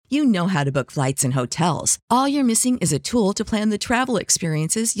You know how to book flights and hotels. All you're missing is a tool to plan the travel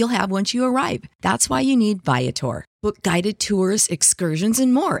experiences you'll have once you arrive. That's why you need Viator. Book guided tours, excursions,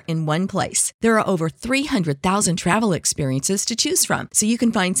 and more in one place. There are over 300,000 travel experiences to choose from, so you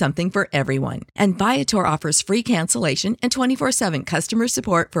can find something for everyone. And Viator offers free cancellation and 24/7 customer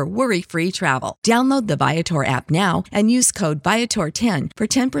support for worry-free travel. Download the Viator app now and use code Viator10 for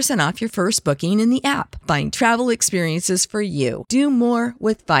 10% off your first booking in the app. Find travel experiences for you. Do more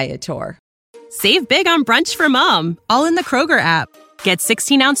with Viator. Save big on brunch for mom, all in the Kroger app. Get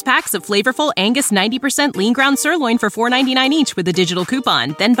 16-ounce packs of flavorful Angus 90% lean ground sirloin for $4.99 each with a digital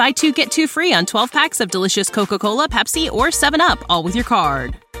coupon. Then buy 2, get 2 free on 12 packs of delicious Coca-Cola, Pepsi, or 7-Up, all with your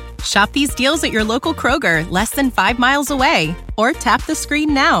card. Shop these deals at your local Kroger, less than 5 miles away. Or tap the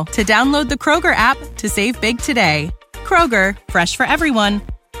screen now to download the Kroger app to save big today. Kroger, fresh for everyone.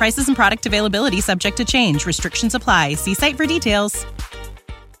 Prices and product availability subject to change. Restrictions apply. See site for details.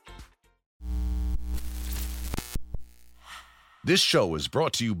 This show is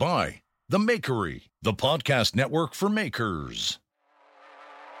brought to you by The Makery, the podcast network for makers.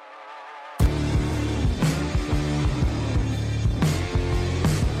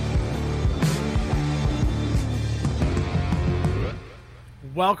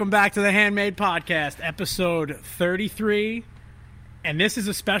 Welcome back to the Handmade Podcast, episode 33. And this is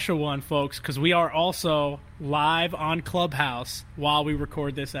a special one, folks, because we are also live on Clubhouse while we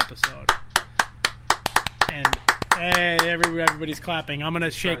record this episode. And hey, everybody's clapping. I'm going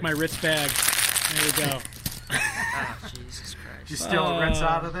to shake my Ritz bag. There we go. Oh, Jesus Christ. You steal Ritz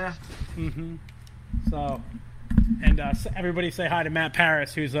out of there? Mm-hmm. So, and everybody say hi to Matt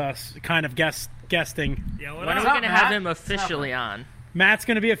Paris, who's kind of guesting. Yeah, when are we going to have him officially on? Matt's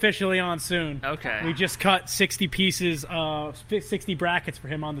going to be officially on soon. Okay. We just cut 60 pieces, 60 brackets for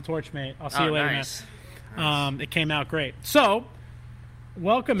him on the Torchmate. I'll see you later, nice. Matt. It came out great. So,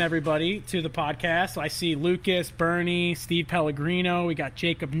 welcome, everybody, to the podcast. I see Lucas, Bernie, Steve Pellegrino. We got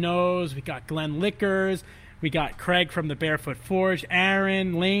Jacob Nose. We got Glenn Lickers. We got Craig from the Barefoot Forge.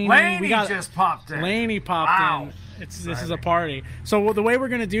 Aaron, Laney. Laney just popped in. Laney popped in. This is a party. So the way we're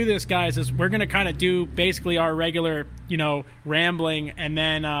going to do this, guys, is we're going to kind of do basically our regular, rambling, and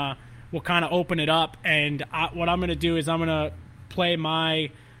then we'll kind of open it up. And what I'm going to do is I'm going to play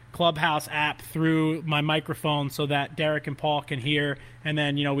my Clubhouse app through my microphone so that Derek and Paul can hear, and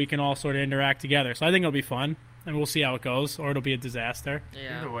then we can all sort of interact together. So I think it'll be fun, and we'll see how it goes, or it'll be a disaster.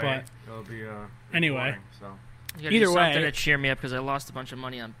 Yeah. Either way, it'll be anyway. So. You gotta do something to cheer me up because I lost a bunch of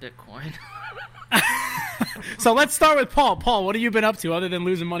money on Bitcoin. So let's start with Paul. Paul, what have you been up to other than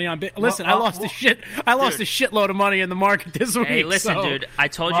losing money on Bitcoin? Listen, I lost a shitload of money in the market this week. Hey, listen, dude. I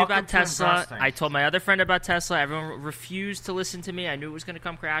told you about Tesla. investing. I told my other friend about Tesla. Everyone refused to listen to me. I knew it was going to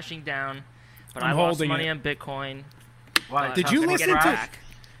come crashing down. But I lost money on Bitcoin. Why, did you listen to?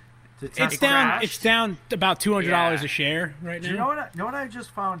 It's down about $200 a share right now. Do you know what I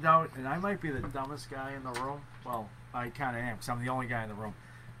just found out? And I might be the dumbest guy in the room. Well, I kind of am because I'm the only guy in the room.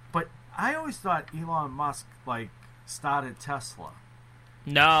 But I always thought Elon Musk started Tesla.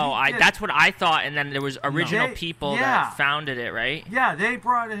 No, that's what I thought, and then there was original people that founded it, right? Yeah, they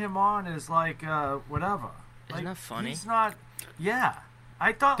brought him on as whatever. Isn't that funny? He's not. Yeah,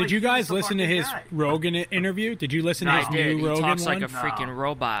 I thought. Did you guys listen to his Rogan interview? Did you listen to his new Rogan one? He talks like a freaking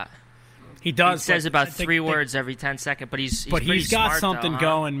robot. He does. He says about 3 words every 10 seconds, but he's got something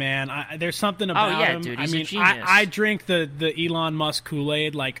going, man. There's something about him. Dude, he's a genius. I drink the Elon Musk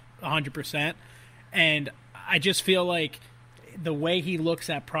Kool-Aid 100%, and I just feel like the way he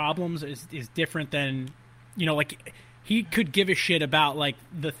looks at problems is different than, he could give a shit about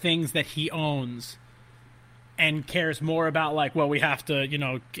the things that he owns, and cares more about we have to,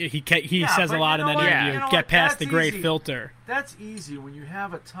 he says a lot in that interview, get past the great filter. That's easy when you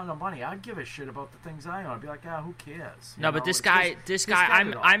have a ton of money. I'd give a shit about the things I own. I'd be like, who cares? But this guy,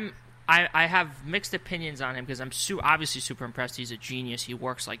 I have mixed opinions on him because I'm obviously super impressed. He's a genius. He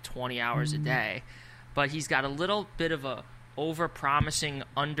works 20 hours a day, but he's got a little bit of a over-promising,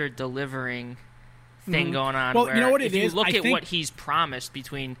 under-delivering thing going on. Well, you know what if it you is? look at what he's promised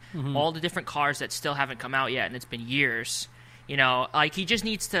between all the different cars that still haven't come out yet, and it's been years, he just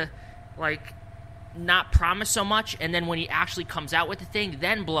needs to, not promise so much, and then when he actually comes out with the thing,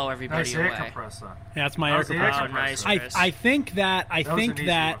 then blow everybody away. Air compressor. Yeah, that's my air compressor. Oh, nice, Chris. I think that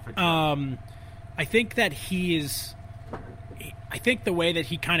he is. I think the way that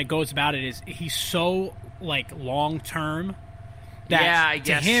he kind of goes about it is he's so long term that I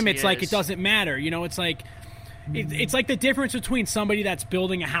guess to him it's he it doesn't matter. It's it's like the difference between somebody that's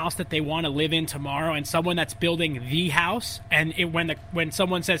building a house that they want to live in tomorrow and someone that's building the house. And when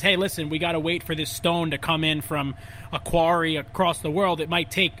someone says, hey, listen, we got to wait for this stone to come in from a quarry across the world, it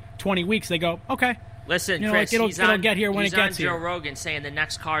might take 20 weeks. They go, okay. Listen, Chris, it'll get here when it gets here. He's on Joe Rogan saying the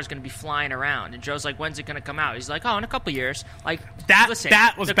next car is going to be flying around, and Joe's like, "When's it going to come out?" He's like, "Oh, in a couple years." Like that. Listen,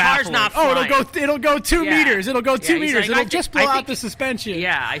 that was the baffling. car's not flying. It'll go 2 meters. It'll go 2 meters. Like, it'll just blow out the suspension.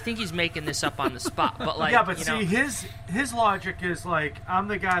 Yeah, I think he's making this up on the spot. But like, yeah, but see, his logic is like, I'm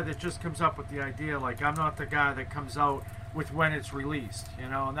the guy that just comes up with the idea. Like, I'm not the guy that comes out with when it's released,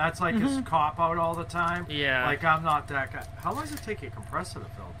 and that's like his cop out all the time. Yeah, like I'm not that guy. How long does it take a compressor to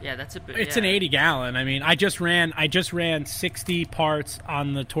fill? Yeah, that's a bit. It's an 80 gallon. I mean, I just ran 60 parts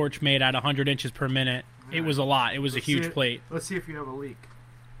on the Torchmate at 100 inches per minute. Yeah. It was a lot. It was a huge plate. Let's see if you have a leak.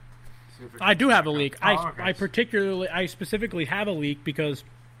 I do have a leak. Okay. I specifically have a leak because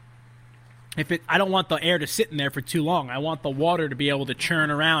I don't want the air to sit in there for too long. I want the water to be able to churn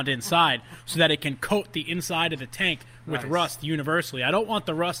around inside so that it can coat the inside of the tank with rust universally. I don't want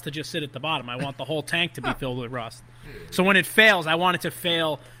the rust to just sit at the bottom. I want the whole tank to be filled with rust. So when it fails, I want it to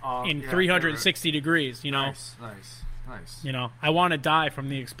fail in 360 degrees, Nice. I want to die from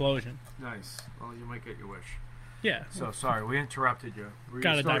the explosion. Nice. Well, you might get your wish. Yeah. So, sorry, we interrupted you. Were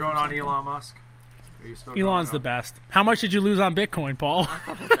you still going on Elon Musk? Elon's the best. How much did you lose on Bitcoin, Paul?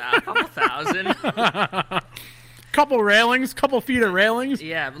 A couple thousand. Couple railings, couple feet of railings.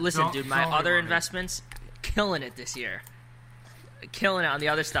 Yeah, but listen, dude, my other investments, killing it this year. Killing it on the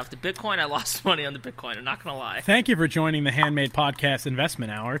other stuff. The Bitcoin, I lost money on the Bitcoin. I'm not going to lie. Thank you for joining the Handmade Podcast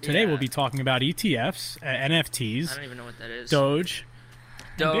Investment Hour. Today we'll be talking about ETFs, NFTs. I don't even know what that is. Doge.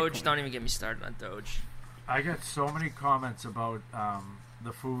 Don't even get me started on Doge. I get so many comments about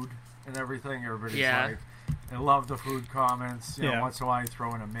the food and everything. Everybody's like, they love the food comments. You know, once in a while you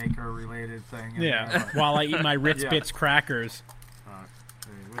throw in a maker-related thing. While I eat my Ritz Bits crackers.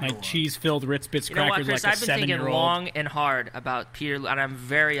 My cheese-filled Ritz Bits crackers, Chris, like a 7-year-old. I've been thinking long and hard about Peter, and I'm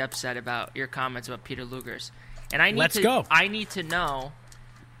very upset about your comments about Peter Luger's. And I need to know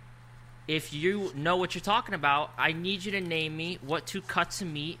if you know what you're talking about. I need you to name me what 2 cuts of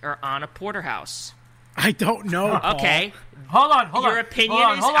meat are on a porterhouse. I don't know, Paul. Okay. Hold on. Your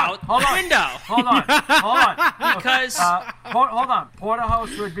opinion is out the window. Hold on. Because hold on.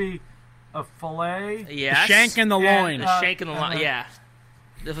 Porterhouse would be a fillet. Yes. The shank and the loin. The shank and the loin. Yeah.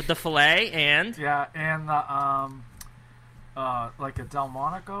 The fillet and and the like a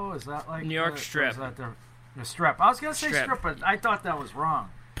Delmonico, is that like New York strip? Is that the strip? I was gonna say strip, but I thought that was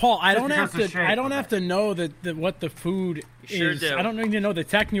wrong. Paul, I don't have to know what the food is. Do. I don't even know the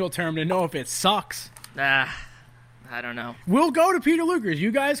technical term to know if it sucks. I don't know. We'll go to Peter Luger's.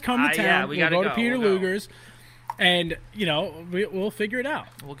 You guys come to town. We'll go to Peter Luger's, and we'll figure it out.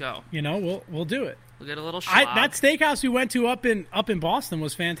 We'll go. We'll do it. We'll get a little schlock. That steakhouse we went to up in Boston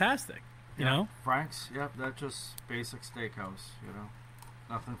was fantastic. You know, Frank's. Yep, that's just basic steakhouse.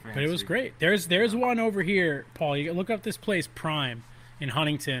 Nothing fancy. But it was great. There's one over here, Paul. You look up this place, Prime, in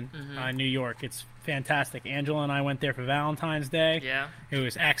Huntington, New York. It's fantastic. Angela and I went there for Valentine's Day. Yeah, it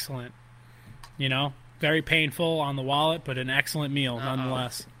was excellent. Very painful on the wallet, but an excellent meal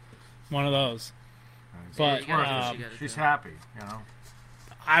nonetheless. One of those. But she's happy.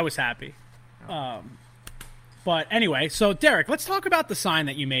 I was happy. But anyway, so Derek, let's talk about the sign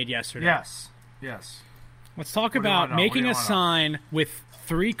that you made yesterday. Yes. Let's talk about making a sign with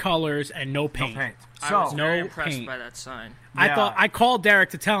 3 colors and no paint. So, I was very impressed by that sign. I called Derek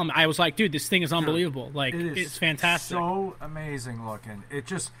to tell him. I was like, dude, this thing is unbelievable. Like, it's fantastic. So amazing looking.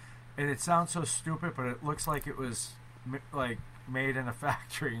 And it sounds so stupid, but it looks like it was like made in a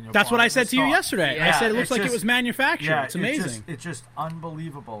factory. That's what I said to you yesterday. I said it looks like it was manufactured. Yeah, it's amazing. It's just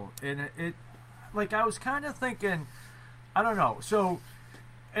unbelievable. And it like I was kind of thinking, I don't know. So,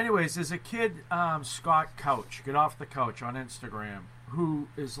 anyways, there's a kid, Scott Couch, Get Off the Couch on Instagram, who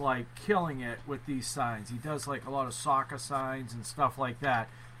is like killing it with these signs. He does like a lot of soccer signs and stuff like that.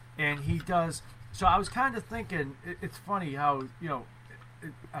 And he does. So I was kind of thinking, it's funny how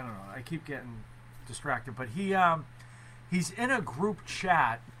I don't know. I keep getting distracted, but he's in a group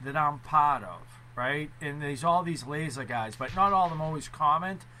chat that I'm part of, right? And there's all these laser guys, but not all of them always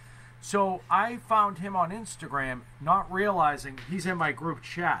comment. So I found him on Instagram, not realizing he's in my group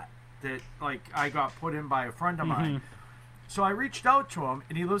chat that like I got put in by a friend of mine. So I reached out to him,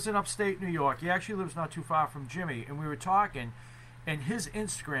 and he lives in upstate New York. He actually lives not too far from Jimmy, and we were talking. And his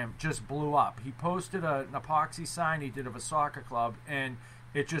Instagram just blew up. He posted an epoxy sign he did of a soccer club, and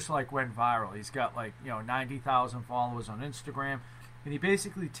it just like went viral. He's got like 90,000 followers on Instagram, and he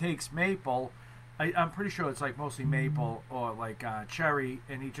basically takes maple, I'm pretty sure it's like mostly maple or like cherry,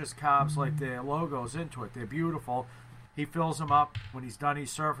 and he just carves like their logos into it. They're beautiful. He fills them up. When he's done, he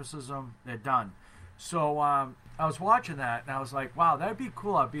surfaces them. They're done. So I was watching that, and I was like, wow, that'd be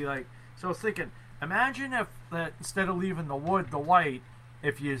cool. I'd be like, so I was thinking, imagine if that instead of leaving the wood, the white,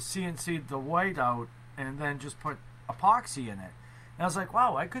 if you CNC'd the white out and then just put epoxy in it. And I was like,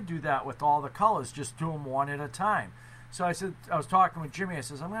 wow, I could do that with all the colors, just do them one at a time. So I was talking with Jimmy, I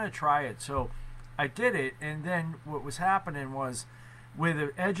says, I'm going to try it. So I did it, and then what was happening was where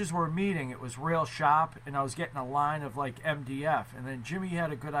the edges were meeting, it was real sharp, and I was getting a line of like MDF. And then Jimmy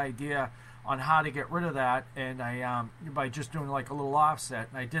had a good idea on how to get rid of that, and I by just doing like a little offset,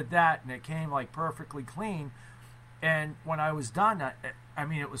 and I did that, and it came like perfectly clean. And when I was done, I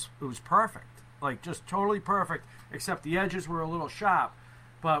mean, it was perfect, like just totally perfect, except the edges were a little sharp.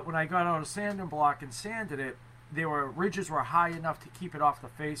 But when I got out a sanding block and sanded it, ridges were high enough to keep it off the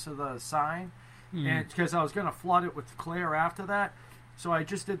face of the sign, and because I was going to flood it with clear after that. So I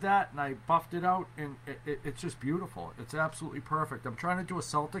just did that, and I buffed it out, and it's just beautiful. It's absolutely perfect. I'm trying to do a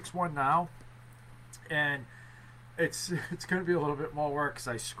Celtics one now, and it's going to be a little bit more work because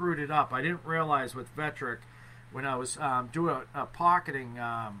I screwed it up. I didn't realize with Vectric, when I was doing a pocketing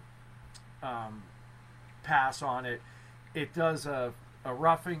pass on it, it does a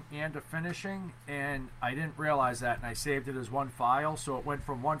roughing and a finishing, and I didn't realize that, and I saved it as one file, so it went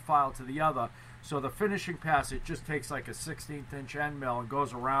from one file to the other. So the finishing pass, it just takes like a 16th inch end mill and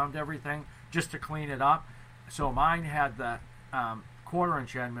goes around everything just to clean it up. So mine had the 1/4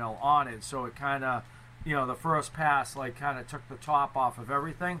 inch end mill on it, so it kind of, the first pass like kind of took the top off of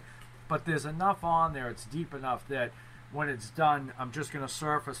everything. But there's enough on there, it's deep enough that when it's done, I'm just going to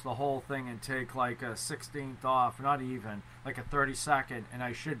surface the whole thing and take like a 16th off, not even, like a 32nd, and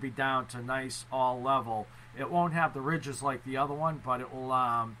I should be down to nice all level. It won't have the ridges like the other one, but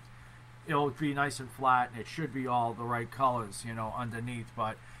it'll be nice and flat, and it should be all the right colors, underneath.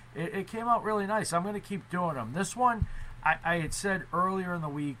 But it came out really nice. I'm going to keep doing them. This one, I had said earlier in the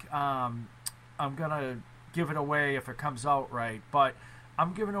week, I'm going to give it away if it comes out right, but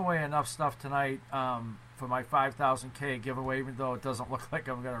I'm giving away enough stuff tonight for my 5,000K giveaway, even though it doesn't look like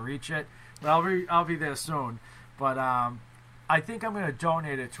I'm going to reach it. But I'll be there soon. But I think I'm going to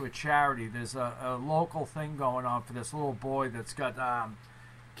donate it to a charity. There's a local thing going on for this little boy that's got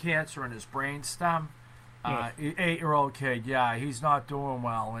cancer in his brain stem. 8-year-old kid, yeah, he's not doing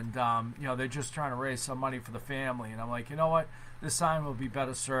well, and they're just trying to raise some money for the family. And I'm like, you know what, this sign will be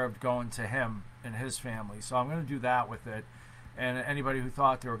better served going to him and his family. So I'm going to do that with it. And anybody who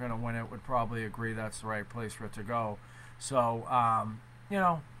thought they were going to win it would probably agree that's the right place for it to go. So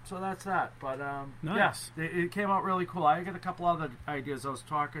so that's that. But nice. Yeah, it came out really cool. I got a couple other ideas. I was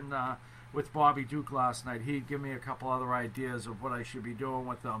talking with Bobby Duke last night. He'd give me a couple other ideas of what I should be doing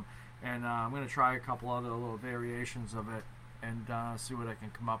with them, and I'm going to try a couple other little variations of it and see what I can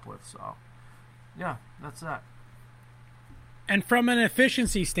come up with. So yeah, that's that. And from an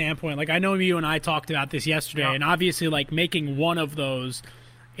efficiency standpoint, like I know you and I talked about this yesterday, and obviously like making one of those,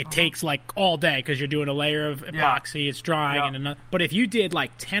 it takes like all day because you're doing a layer of epoxy, it's drying, and another. But if you did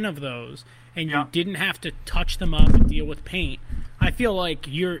like 10 of those and you didn't have to touch them up and deal with paint, I feel like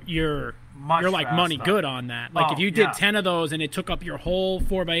you're like faster. Money good on that. Like if you did 10 of those and it took up your whole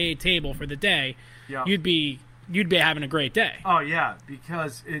 4x8 table for the day, you'd be having a great day. Oh yeah,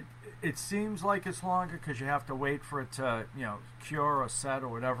 because it seems like it's longer because you have to wait for it to, cure or set or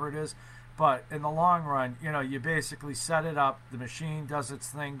whatever it is. But in the long run, you basically set it up. The machine does its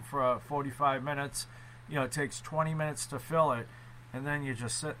thing for 45 minutes. It takes 20 minutes to fill it, and then you're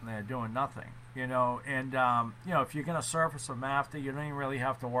just sitting there doing nothing. And if you're going to surface them after, you don't even really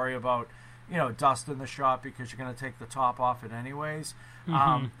have to worry about, dust in the shop because you're going to take the top off it anyways.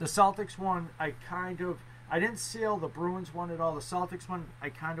 The Celtics one, I didn't seal the Bruins one at all. The Celtics one, I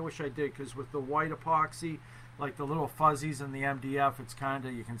kind of wish I did, because with the white epoxy, like the little fuzzies in the MDF, it's kind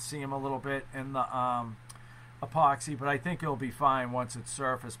of, you can see them a little bit in the epoxy, but I think it'll be fine once it's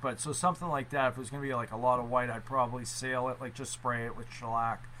surfaced. But so something like that, if it was going to be like a lot of white, I'd probably seal it, like just spray it with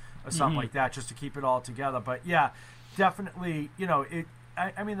shellac or something like that, just to keep it all together. But yeah, definitely,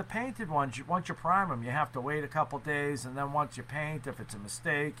 I mean, the painted ones, once you prime them, you have to wait a couple days, and then once you paint, if it's a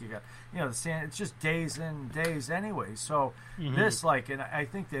mistake, you got, the sand. It's just days in, days anyway. So this, and I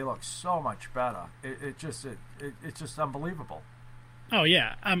think they look so much better. It's just unbelievable. Oh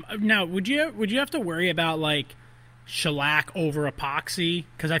yeah. Now, would you have to worry about like shellac over epoxy?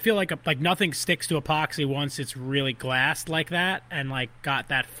 Because I feel like nothing sticks to epoxy once it's really glassed like that and like got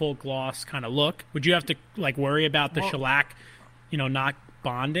that full gloss kind of look. Would you have to like worry about the shellac? Not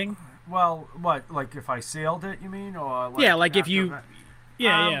bonding? Well, what, like if I sealed it, you mean? Or like if you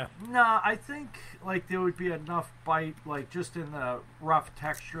Yeah. No, I think like there would be enough bite, like just in the rough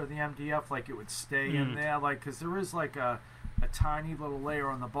texture of the MDF, like it would stay in there, like because there is like a tiny little layer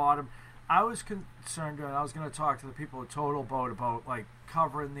on the bottom. I was concerned, and I was going to talk to the people at Total Boat about like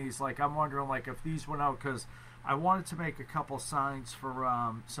covering these. Like I'm wondering like if these went out, because I wanted to make a couple signs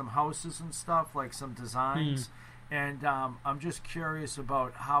for some houses and stuff, like some designs. And I'm just curious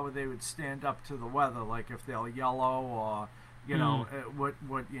about how they would stand up to the weather, like if they're yellow or, you know, what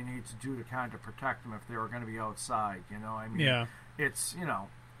you need to do to kind of protect them if they were going to be outside, you know? I mean, it's, you know,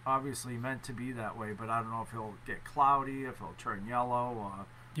 obviously meant to be that way, but I don't know if it'll get cloudy, if it'll turn yellow, or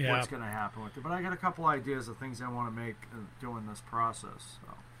what's going to happen with it. But I got a couple ideas of things I want to make doing this process.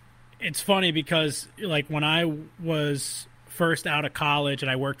 So. It's funny because, like, when I was first out of college and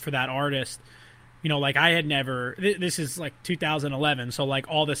I worked for that artist, you know, like I had never, this is like 2011, so like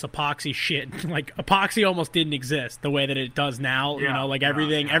all this epoxy shit, like epoxy almost didn't exist the way that it does now, you know, like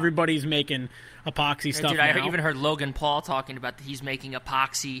everything, everybody's making epoxy stuff now. I even heard Logan Paul talking about that he's making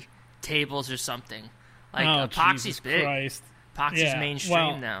epoxy tables or something. Like epoxy's Jesus big. Christ. Epoxy's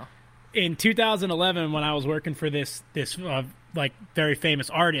mainstream now. In 2011, when I was working for this like very famous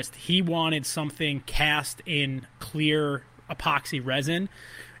artist, he wanted something cast in clear epoxy resin.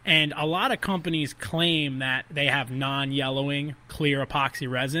 And a lot of companies claim that they have non-yellowing clear epoxy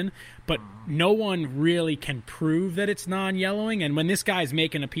resin, but no one really can prove that it's non-yellowing. And when this guy's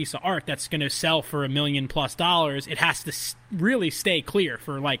making a piece of art that's going to sell for $1 million+, it has to really stay clear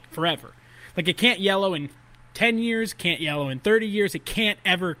for like forever. Like it can't yellow in 10 years, can't yellow in 30 years. It can't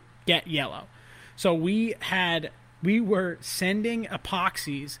ever get yellow. So we were sending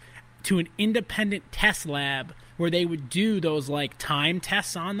epoxies to an independent test lab where they would do those like time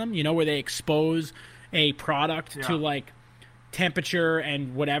tests on them, you know, where they expose a product to like temperature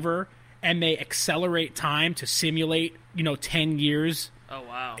and whatever, and they accelerate time to simulate, you know, 10 years. Oh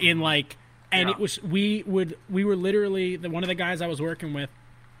wow. In like, and it was, we were literally, one of the guys I was working with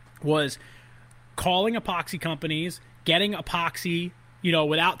was calling epoxy companies, getting epoxy, you know,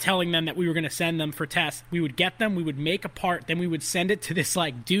 without telling them that we were going to send them for tests. We would get them, we would make a part, then we would send it to this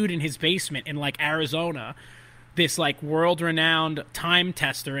like dude in his basement in like Arizona, this like world-renowned time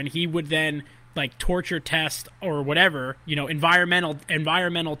tester, and he would then like torture test or whatever, you know,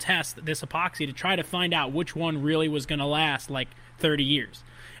 environmental test this epoxy to try to find out which one really was going to last like 30 years.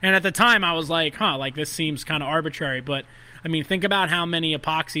 And at the time I was like, like this seems kind of arbitrary, but I mean, think about how many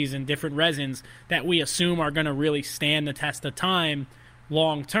epoxies and different resins that we assume are going to really stand the test of time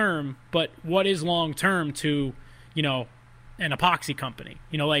long term. But what is long term to, you know, an epoxy company?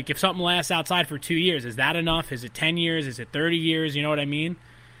 You know, like if something lasts outside for 2 years, is that enough? Is it 10 years? Is it 30 years? You know what I mean?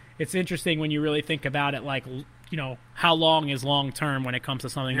 It's interesting when you really think about it, like, you know, how long is long term when it comes to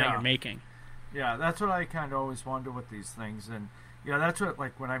something that you're making. Yeah, that's what I kind of always wonder with these things. And yeah, that's what,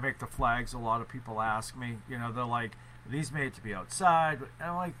 like, when I make the flags, a lot of people ask me, you know, they're like, are these made to be outside? And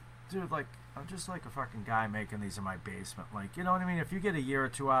I'm like, dude, like, I'm just like a fucking guy making these in my basement. Like, you know what I mean? If you get a year or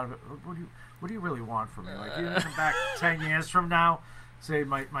two out of it, what do you really want from me? Like, you come back 10 years from now, say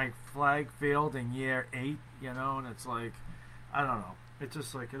my flag failed in year 8, you know, and it's like, I don't know. It's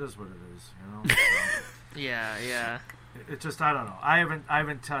just like, it is what it is, you know? So, yeah. It just, I don't know. I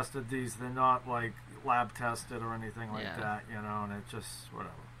haven't tested these. They're not like lab tested or anything like that, you know, and it just,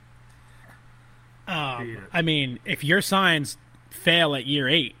 whatever. I mean, if your signs fail at year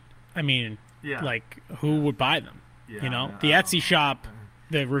 8, I mean, like, who would buy them? You know, the Etsy shop,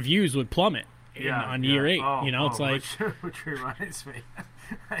 the reviews would plummet on year 8. You know, it's like, which reminds me,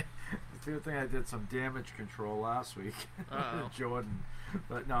 the thing, I did some damage control last week, Jordan.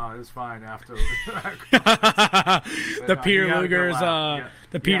 But no, it was fine after. The Peter Luger's,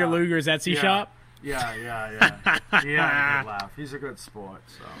 the Peter Luger's Etsy shop. Yeah. He had a good laugh. He's a good sport.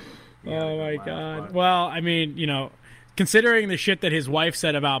 So. Oh my God. Well, I mean, you know, considering the shit that his wife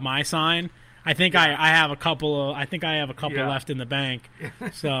said about my sign, I think I have a couple left in the bank.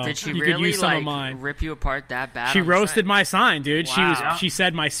 So did she you really could use some like of mine. Rip you apart that bad? She roasted my sign, dude. Wow. She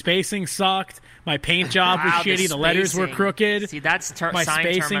said my spacing sucked. My paint job was shitty. The letters were crooked. See, that's my sign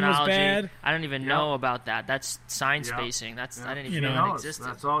spacing terminology. was bad. I don't even know about that. That's sign spacing. I didn't even know that existed.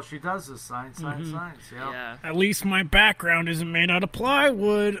 That's all she does is signs. Yeah. At least my background isn't made out of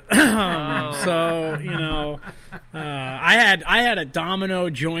plywood. So, you know, I had a domino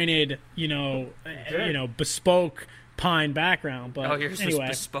jointed, you know, bespoke pine background, but yours anyway, was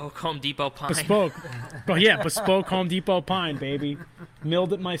bespoke Home Depot pine. Bespoke Home Depot pine, baby.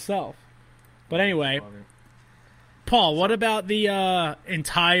 Milled it myself. But anyway, Paul, what about the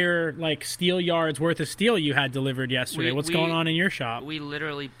entire like steel yards worth of steel you had delivered yesterday? What's going on in your shop? We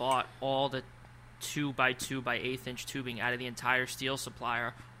literally bought all the 2x2 by 1/8 inch tubing out of the entire steel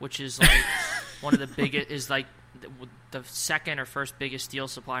supplier, which is like one of the biggest, is like the second or first biggest steel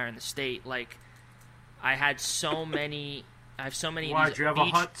supplier in the state. Like, I have so many. Why, did you have a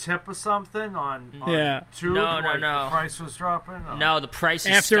hot tip or something on tube? No. The price was dropping? Or? No, the price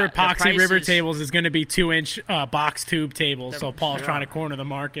is... After epoxy river tables is going to be 2-inch box tube tables, so Paul's trying to corner the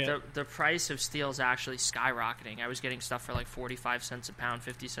market. The price of steel is actually skyrocketing. I was getting stuff for like 45 cents a pound,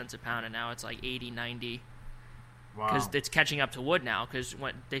 50 cents a pound, and now it's like 80, 90. Wow. Because it's catching up to wood now, because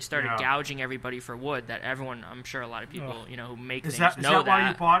when they started gouging everybody for wood, that everyone, I'm sure a lot of people, who make things know that. Is that why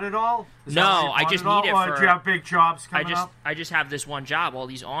you bought it all? No, I just need it for... Do you have big jobs coming up? I just have this one job, all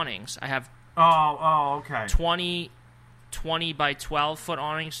these awnings. I have... okay. 20 by 12 foot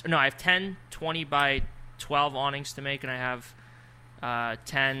awnings. No, I have 10 20 by 12 awnings to make, and I have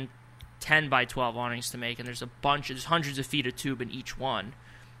 10 by 12 awnings to make, and there's hundreds of feet of tube in each one.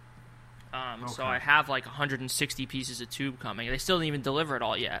 So I have like 160 pieces of tube coming. They still didn't even deliver it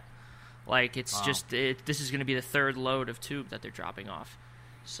all yet. Like, it's this is going to be the third load of tube that they're dropping off.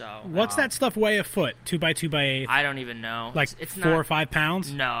 So what's that stuff weigh a foot? 2x2 by 8? I don't even know. Like it's 4 or 5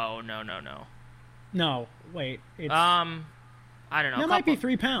 pounds? No. No, wait. It's, I don't know. It might be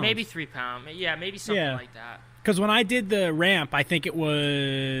 3 pounds. Maybe 3 pounds. Yeah, maybe something like that. Because when I did the ramp, I think it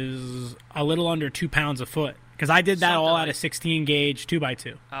was a little under 2 pounds a foot. Because I did that all out of 16 gauge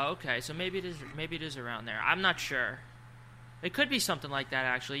 2x2. Oh, okay. So maybe it is around there. I'm not sure. It could be something like that,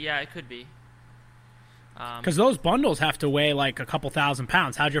 actually. Yeah, it could be. Because those bundles have to weigh like a couple thousand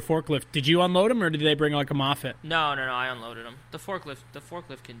pounds. How'd your forklift? Did you unload them, or did they bring like a Moffett? No. I unloaded them. The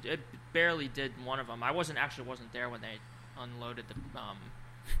forklift can. It barely did one of them. I wasn't there when they unloaded the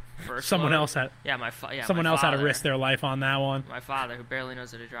first. Someone load. Else had. Someone else had to risk their life on that one. My father, who barely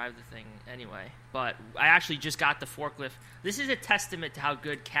knows how to drive the thing anyway. But I actually just got the forklift. This is a testament to how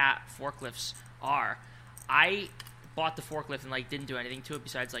good Cat forklifts are. I bought the forklift and didn't do anything to it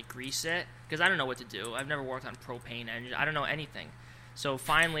besides grease it, because I don't know what to do. I've never worked on propane engine. I don't know anything. So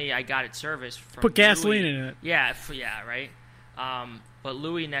finally I got it serviced from Put gasoline in it. Yeah, right. But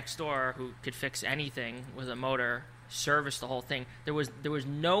Louis next door, who could fix anything with a motor, serviced the whole thing. There was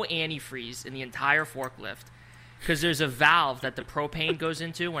no antifreeze in the entire forklift, because there's a valve that the propane goes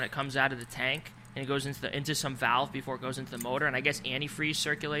into when it comes out of the tank, and it goes into some valve before it goes into the motor, and I guess antifreeze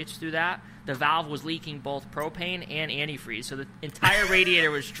circulates through that. The valve was leaking both propane and antifreeze, so the entire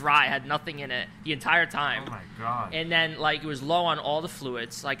radiator was dry, had nothing in it the entire time. Oh my god! And then it was low on all the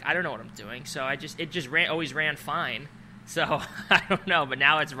fluids. I don't know what I'm doing, so it always ran fine. So I don't know, but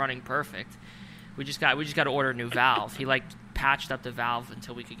now it's running perfect. We just got to order a new valve. He patched up the valve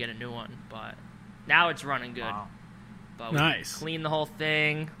until we could get a new one, but now it's running good. Wow. But we cleaned the whole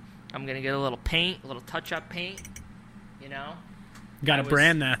thing. I'm gonna get a little touch-up paint. You got to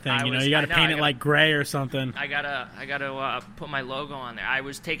brand that thing. You got to paint it gray or something. I gotta put my logo on there. I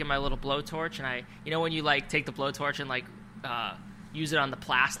was taking my little blowtorch, and when you take the blowtorch and use it on the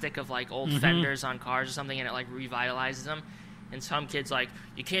plastic of old fenders on cars or something, and it revitalizes them. And some kids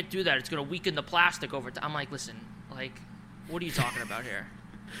you can't do that. It's gonna weaken the plastic over time. I'm like, listen, what are you talking about here?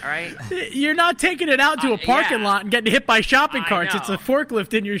 All right, you're not taking it out to a parking lot and getting hit by shopping carts. It's a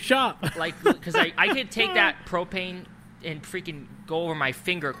forklift in your shop. Because I could take that propane and freaking go over my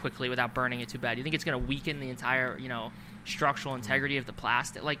finger quickly without burning it too bad. You think it's gonna weaken the entire structural integrity of the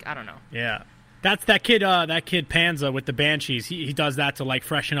plastic? I don't know. Yeah. That's that kid Panza with the Banshees. He does that to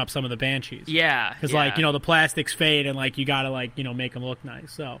freshen up some of the Banshees. Yeah. Because the plastics fade and you gotta make them look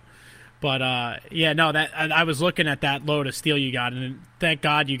nice. So, but that I was looking at that load of steel you got, and thank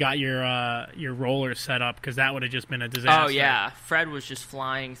God you got your rollers set up, because that would have just been a disaster. Oh yeah, Fred was just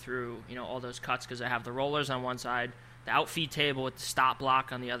flying through all those cuts, because I have the rollers on one side, the outfeed table with the stop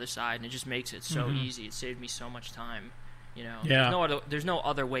block on the other side, and it just makes it so easy. It saved me so much time. There's no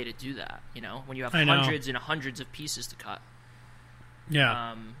other way to do that. When you have hundreds and hundreds of pieces to cut.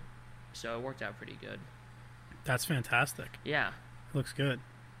 Yeah. So it worked out pretty good. That's fantastic. Yeah. It looks good.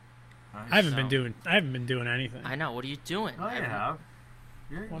 Nice. I haven't been doing anything. I know. What are you doing? Oh, you have.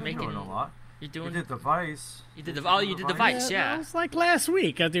 You're doing a lot. You're doing. You did the Vice. You did the Vice. Yeah. That was last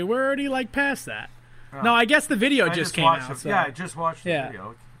week. We're already past that. Yeah. No, I guess the video just came out. So. Yeah, I just watched the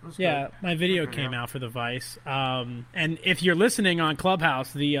video. Yeah, my video came out for the Vice. And if you're listening on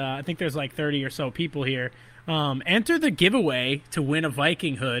Clubhouse, I think there's 30 or so people here. Enter the giveaway to win a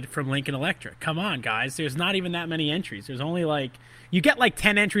Viking hood from Lincoln Electric. Come on, guys. There's not even that many entries. There's only you get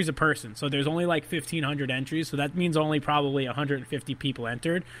 10 entries a person. So there's only 1,500 entries. So that means only probably 150 people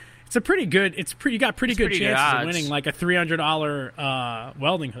entered. It's a pretty good. You got pretty good chances of winning a $300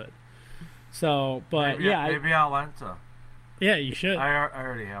 welding hood. So, but maybe I'll enter. Yeah, you should. I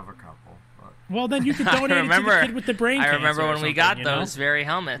already have a couple. But. Well, then you can donate it to the kid with the brain cancer. I remember when we got you know? those very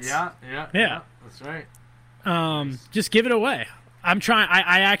helmets. Yeah. That's right. Just give it away. I'm trying.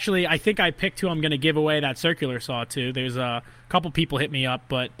 I think I picked who I'm going to give away that circular saw to. There's a couple people hit me up,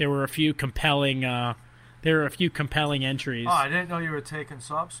 but there were a few compelling. Entries. Oh, I didn't know you were taking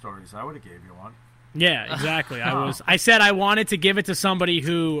sob stories. I would have gave you one. Yeah, exactly. I said I wanted to give it to somebody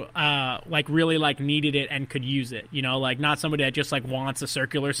who really needed it and could use it. You know, like not somebody that just wants a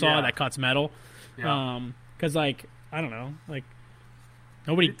circular saw that cuts metal. Yeah. Because I don't know, nobody.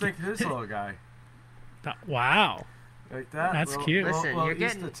 What do you think this little guy? Wow. Like that. That's cute. Listen, you're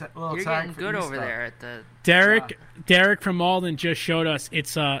getting good over there at the. Derek from Malden just showed us.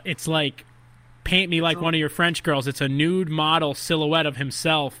 It's like paint me like one of your French girls. It's a nude model silhouette of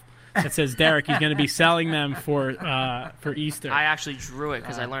himself. That says Derek. He's going to be selling them for Easter. I actually drew it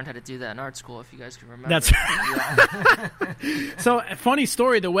because I learned how to do that in art school. If you guys can remember. That's So, funny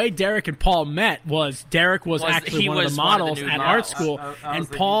story. The way Derek and Paul met was Derek was actually one of the models at art school,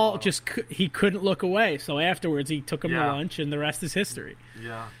 and Paul he couldn't look away. So afterwards, he took him to lunch, and the rest is history.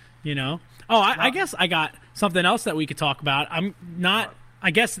 Yeah. You know. Oh, I guess I got something else that we could talk about. I'm not.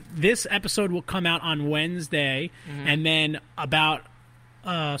 I guess this episode will come out on Wednesday, and then about.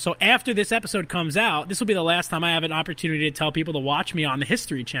 So after this episode comes out, this will be the last time I have an opportunity to tell people to watch me on the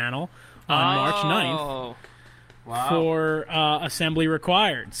History Channel on March 9th for Assembly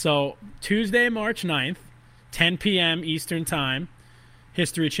Required. So Tuesday, March 9th, 10 p.m. Eastern Time,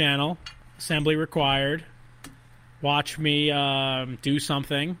 History Channel, Assembly Required. Watch me do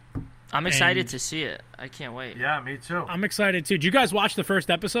something. I'm excited to see it. I can't wait. Yeah, me too. I'm excited too. Did you guys watch the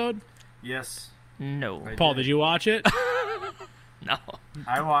first episode? Yes. No. Paul, did you watch it? No.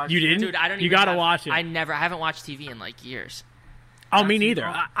 I watched. You didn't? Dude, I don't even. You gotta watch it. I haven't watched TV in years. Oh, me neither.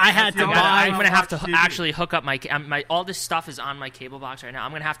 I had to buy. I'm gonna have to actually hook up my all this stuff is on my cable box right now.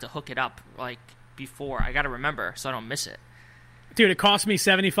 I'm gonna have to hook it up before. I gotta remember so I don't miss it. Dude, it cost me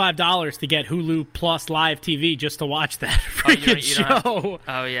 $75 to get Hulu Plus Live TV just to watch that freaking show.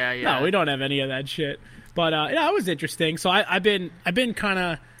 Oh yeah. No, we don't have any of that shit. But it was interesting. So I've been kind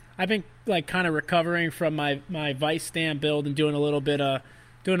of recovering from my Vice stand build and doing a little bit of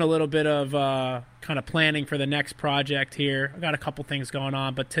kind of planning for the next project here. I got a couple things going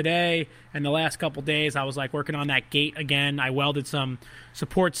on, but today and the last couple days I was working on that gate again. I welded some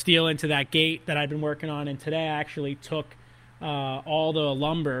support steel into that gate that I've been working on, and today I actually took all the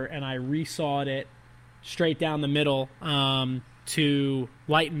lumber and I resawed it straight down the middle to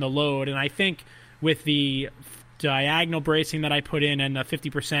lighten the load. And I think with the diagonal bracing that I put in and the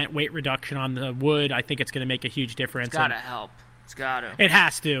 50% weight reduction on the wood, I think it's going to make a huge difference. It's got to help. It's got to. It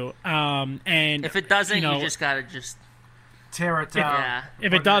has to. And if it doesn't, you just got to just tear it down.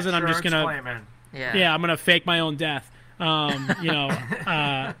 If it doesn't, I'm just going to... Yeah, I'm going to fake my own death.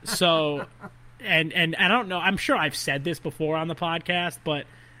 So... And I don't know, I'm sure I've said this before on the podcast, but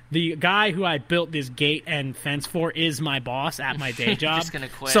the guy who I built this gate and fence for is my boss at my day job. Just gonna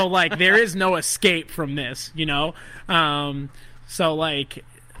quit. So there is no escape from this, you know?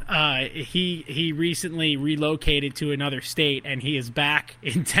 He recently relocated to another state, and he is back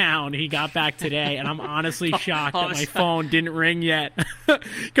in town. He got back today, and I'm honestly shocked that my phone didn't ring yet,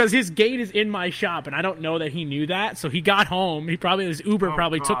 because his gate is in my shop, and I don't know that he knew that. So he got home. His Uber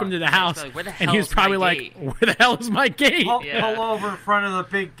took him to the house, and he was probably like, "Where the hell is my gate?" Pull over in front of the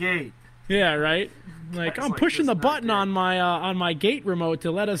big gate. Yeah, right. I'm pushing the button on my gate remote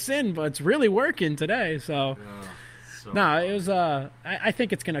to let us in, but it's really working today. So. Yeah. No, it was. I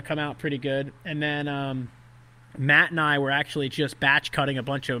think it's going to come out pretty good. And then Matt and I were actually just batch cutting a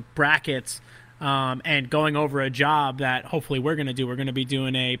bunch of brackets and going over a job that hopefully we're going to do. We're going to be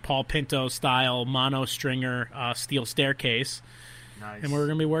doing a Paul Pinto style mono stringer steel staircase. Nice. And we're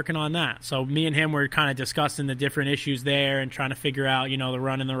going to be working on that. So me and him were kind of discussing the different issues there and trying to figure out, the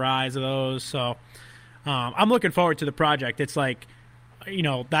run and the rise of those. So I'm looking forward to the project. It's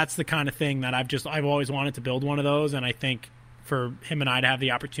that's the kind of thing that I've always wanted to build one of those, and I think for him and I to have the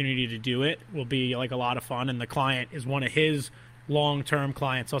opportunity to do it will be a lot of fun. And the client is one of his long-term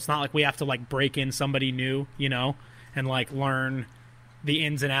clients, so it's not like we have to break in somebody new, and learn the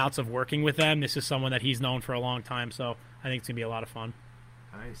ins and outs of working with them. This is someone that he's known for a long time, so I think it's gonna be a lot of fun.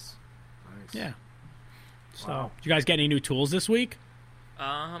 Nice. Yeah. So, did you guys get any new tools this week?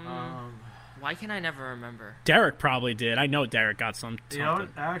 Why can I never remember? Derek probably did. I know Derek got something.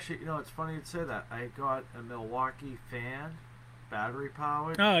 It's funny you'd say that. I got a Milwaukee fan, battery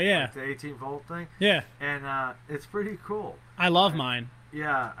powered. Oh, yeah. The 18-volt thing. Yeah. And it's pretty cool. I love mine.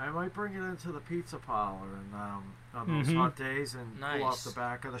 Yeah, I might bring it into the pizza parlor and on those hot days and pull off the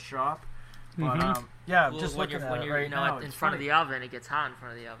back of the shop. But yeah, I'm Well, just when looking you're, at it right now. in It's front funny. of the oven, it gets hot in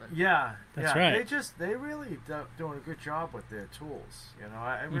front of the oven. Yeah, That's yeah. right. They really doing a good job with their tools. You know,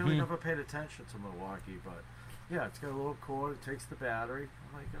 I really never paid attention to Milwaukee, but yeah, it's got a little cord. It takes the battery.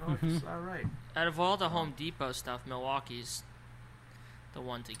 I'm like, it's all right. Out of all the Home Depot stuff, Milwaukee's the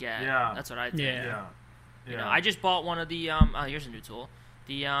one to get. Yeah. That's what I think. Yeah. You know, I just bought one of the here's a new tool.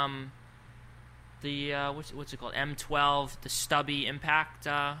 The what's it called? M12, the stubby impact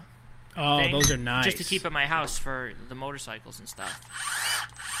thing, those are nice. just to keep at my house for the motorcycles and stuff.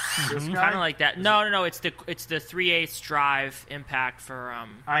 This guy? Kind of like that. No, it's the 3/8 drive impact for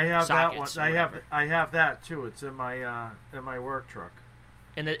I have that one. sockets or I have that too. It's in my work truck.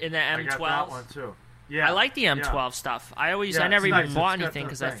 in the M12. I got that one too. Yeah, I like the M12 yeah. stuff. I Yeah, never it's even nice. bought It's got anything the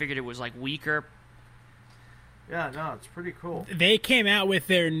because I thing. figured it was like weaker. Yeah, no, it's pretty cool. They came out with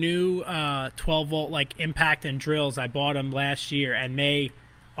their new 12-volt like impact and drills. I bought them last year, and they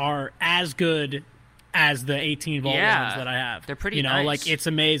are as good as the 18-volt Yeah, ones that I have. they're pretty You know, nice. like it's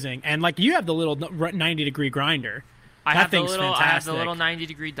amazing. And like you have the little 90-degree grinder. I That have the thing's little fantastic.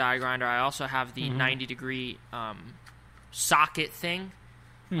 90-degree die grinder. I also have the 90-degree socket thing.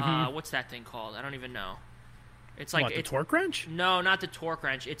 What's that thing called? I don't even know. It's like What, the torque wrench? No, not the torque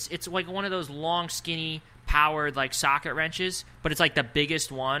wrench. It's like one of those long, skinny, powered like socket wrenches, but it's like the biggest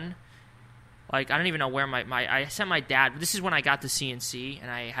one. Like I don't even know where I sent my dad. This is when I got the CNC,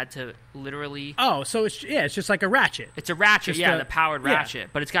 and I had to literally. Oh, so it's just like a ratchet. It's a ratchet, Just the powered yeah.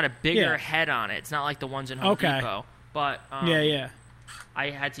 ratchet, but it's got a bigger Yeah. head on it. It's not like the ones in Home Okay. Depot. But Yeah. I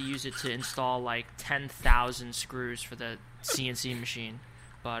had to use it to install like 10,000 screws for the CNC machine.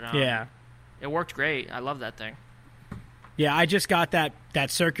 But Yeah. it worked great. I love that thing. Yeah, I just got that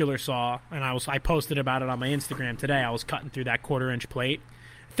circular saw, and I posted about it on my Instagram today. I was cutting through that 1/4-inch plate.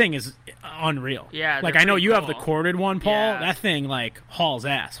 Thing is unreal. Yeah, like they're I know pretty you have the cool. corded one, Paul. Yeah. That thing like hauls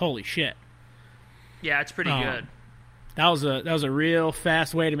ass. Holy shit. Yeah, it's pretty good. That was a real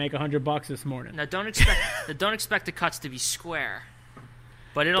fast way to make $100 this morning. Now don't expect the cuts to be square,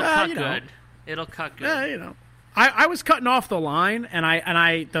 but it'll cut you know. good. It'll cut good. Yeah, you know, I was cutting off the line, and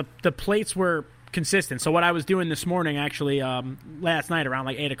the plates were consistent. So what I was doing this morning, actually, last night around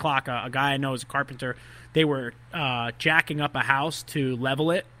like 8 o'clock, a guy I know is a carpenter. They were jacking up a house to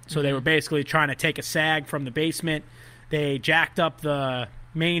level it. So they were basically trying to take a sag from the basement. They jacked up the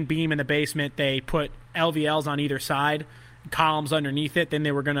main beam in the basement. They put LVLs on either side, columns underneath it. Then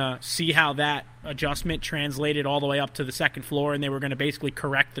they were going to see how that adjustment translated all the way up to the second floor, and they were going to basically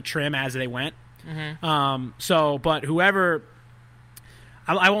correct the trim as they went. But whoever,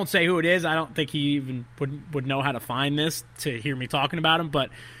 I won't say who it is. I don't think he even would know how to find this to hear me talking about him.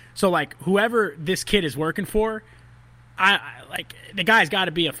 But so like whoever this kid is working for, I like the guy's got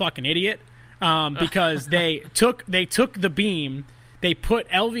to be a fucking idiot because they took the beam. They put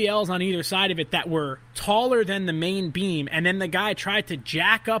LVLs on either side of it that were taller than the main beam, and then the guy tried to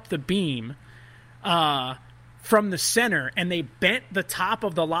jack up the beam from the center, and they bent the top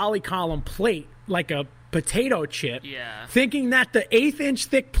of the lolly column plate like a potato chip, thinking that the 1/8-inch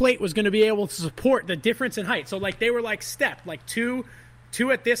thick plate was going to be able to support the difference in height. So like they were like stepped, like two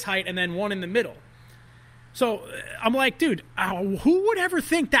at this height and then one in the middle. So I'm like, dude, who would ever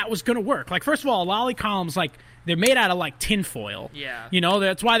think that was going to work? Like, first of all, lolly columns, like, they're made out of, like, tinfoil. Yeah. You know,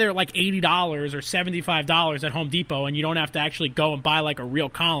 that's why they're, like, $80 or $75 at Home Depot, and you don't have to actually go and buy, like, a real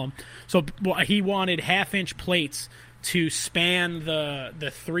column. So he wanted 1/2-inch plates to span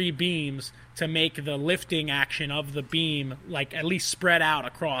the three beams to make the lifting action of the beam, like, at least spread out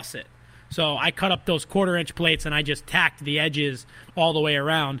across it. So I cut up those 1/4-inch plates, and I just tacked the edges all the way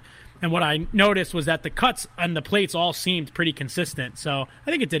around. And what I noticed was that the cuts on the plates all seemed pretty consistent. So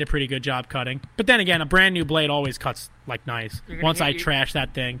I think it did a pretty good job cutting. But then again, a brand new blade always cuts like nice. Once I trash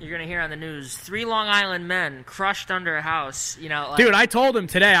that thing. You're going to hear on the news, 3 Long Island men crushed under a house. You know, like, dude, I told him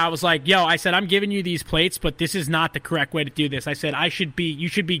today, I was like, yo, I said, I'm giving you these plates, but this is not the correct way to do this. I said, you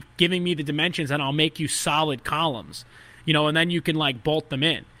should be giving me the dimensions and I'll make you solid columns. You know, and then you can like bolt them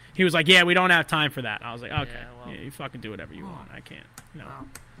in. He was like, yeah, we don't have time for that. I was like, okay, you fucking do whatever you want. I can't. No.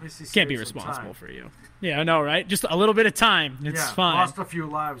 Can't be responsible for you. Yeah, I know, right? Just a little bit of time. It's fine. Lost a few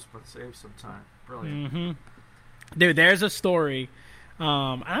lives, but saved some time. Brilliant. Mm-hmm. Dude, there's a story.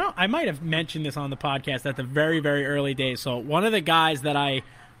 I might have mentioned this on the podcast at the very, very early days. So one of the guys that I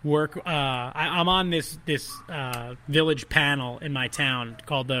work, I'm on this village panel in my town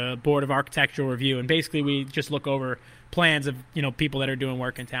called the Board of Architectural Review, and basically we just look over plans of people that are doing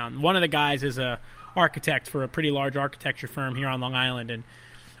work in town. One of the guys is a architect for a pretty large architecture firm here on Long Island, and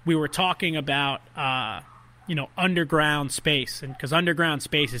we were talking about underground space, and because underground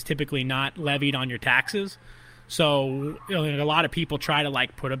space is typically not levied on your taxes. So a lot of people try to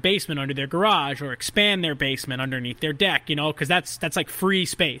like put a basement under their garage or expand their basement underneath their deck, because that's like free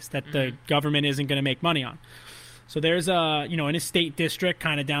space that the government isn't going to make money on. So there's an estate district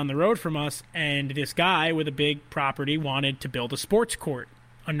kind of down the road from us, and this guy with a big property wanted to build a sports court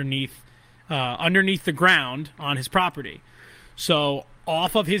underneath the ground on his property. So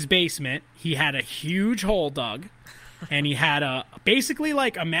off of his basement, he had a huge hole dug, and he had basically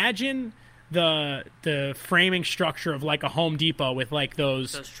like imagine the framing structure of like a Home Depot with like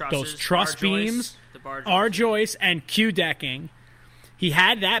those truss beams, R joists, and Q decking. He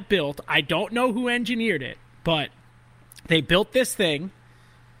had that built. I don't know who engineered it, but they built this thing.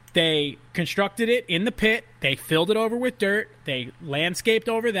 They constructed it in the pit. They filled it over with dirt. They landscaped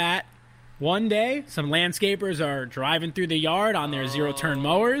over that. One day, some landscapers are driving through the yard on their zero-turn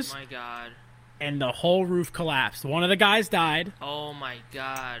mowers. Oh, my God. And the whole roof collapsed. One of the guys died. Oh, my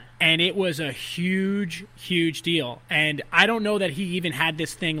God. And it was a huge, huge deal. And I don't know that he even had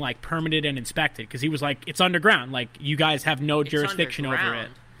this thing, like, permitted and inspected. Because he was like, it's underground. Like, you guys have no jurisdiction over it.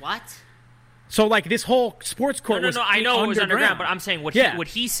 What? So, like, this whole sports court was I know it was underground, but I'm saying what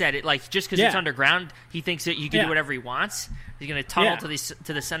he said, it like, just because it's underground, he thinks that you can do whatever he wants. He's going to tunnel to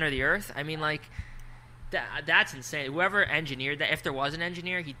the center of the earth. I mean, like, that's insane. Whoever engineered that, if there was an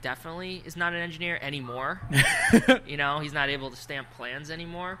engineer, he definitely is not an engineer anymore. He's not able to stamp plans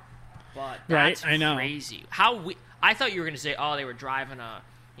anymore. But that's crazy. I thought you were going to say, they were driving a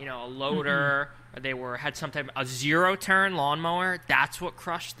loader, or they had some type of a zero-turn lawnmower. That's what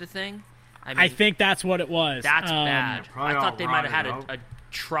crushed the thing. I mean, I think that's what it was. That's bad. I thought they might have had out. a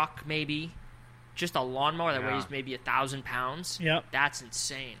truck, maybe. Just a lawnmower that weighs maybe 1,000 pounds. Yep. That's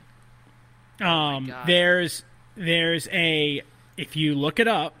insane. There's a, if you look it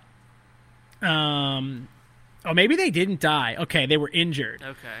up, maybe they didn't die. Okay, they were injured.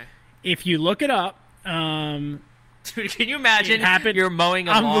 Okay. If you look it up, dude, can you imagine you're mowing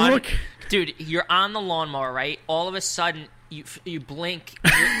a lawn? Dude, you're on the lawnmower, right? All of a sudden, you blink,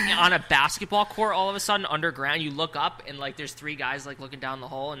 you're on a basketball court, all of a sudden, underground, you look up, and, like, there's 3 guys, like, looking down the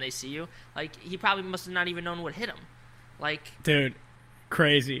hole, and they see you. Like, he probably must have not even known what hit him. Like... Dude...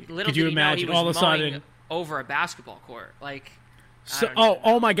 Crazy. Little Could you imagine all of a sudden over a basketball court? Like,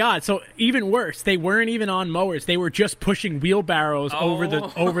 oh my God! So even worse, they weren't even on mowers; they were just pushing wheelbarrows over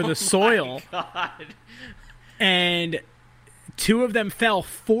the soil. God. And 2 of them fell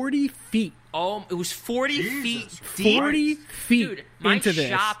 40 feet. Oh, it was 40 feet deep. 40 feet Dude, my into this.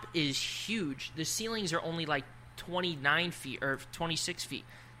 shop is huge. The ceilings are only like 29 feet or 26 feet.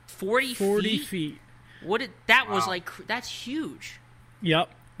 40 feet. That's huge.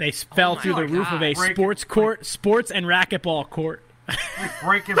 Yep. They fell through the roof of a sports and racquetball court. Like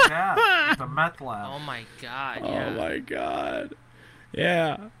Breaking Bad, the meth lab. Oh, my God. Yeah. Oh, my God.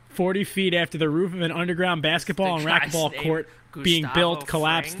 Yeah. 40 feet after the roof of an underground basketball and racquetball court being built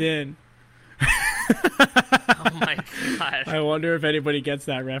collapsed in. Oh, my God. I wonder if anybody gets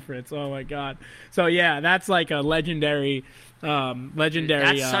that reference. Oh, my God. So, yeah, that's like a legendary Long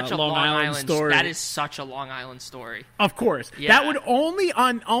Island story. That is such a Long Island story. Of course. Yeah. That would only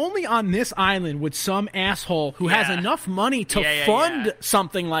on this island would some asshole who has enough money to fund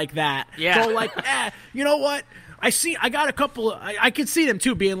something like that go like, you know what? I got a couple of, I could see them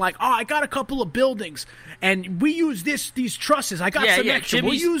too being like, I got a couple of buildings and we use these trusses. I got some extra.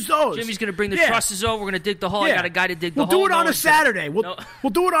 We'll use those. Jimmy's going to bring the trusses over. We're going to dig the hole. I got a guy to dig the hole. We'll do it on a Saturday. We'll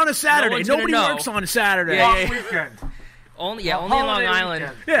do it on a Saturday. Nobody works on a Saturday. Weekend. Only on Long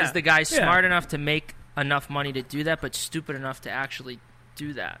Island is the guy smart enough to make enough money to do that, but stupid enough to actually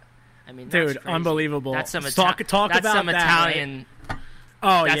do that. I mean, that's crazy. Unbelievable. That's some talk about some that, Italian. Right?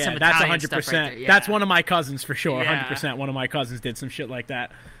 Oh, that's that's 100%. Right yeah. That's one of my cousins for sure. 100%. One of my cousins did some shit like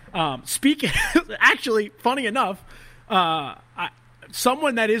that. Actually, funny enough,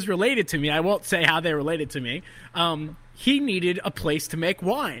 someone that is related to me, I won't say how they're related to me, he needed a place to make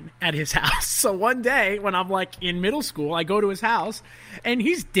wine at his house. So one day when I'm like in middle school, I go to his house and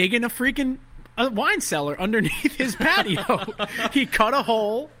he's digging a wine cellar underneath his patio. He cut a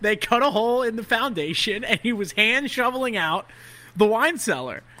hole. They cut a hole in the foundation and he was hand shoveling out the wine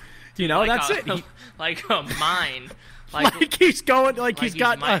cellar. That's it. Like a mine. Like he's going, he's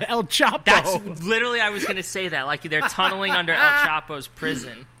got El Chapo. That's literally, I was going to say that. Like they're tunneling under El Chapo's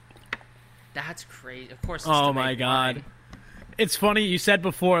prison. That's crazy. Of course. Oh my God. Wine. It's funny. You said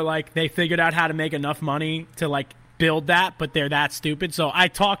before, like they figured out how to make enough money to like build that, but they're that stupid. So I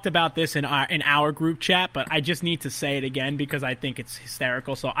talked about this in our group chat, but I just need to say it again because I think it's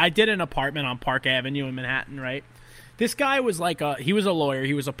hysterical. So I did an apartment on Park Avenue in Manhattan, right? This guy was he was a lawyer.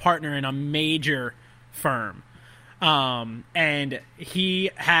 He was a partner in a major firm. And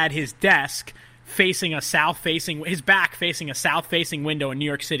he had his desk facing a south-facing, his back facing a south-facing window in New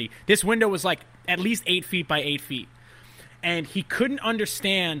York City. This window was like at least 8 feet by 8 feet. And he couldn't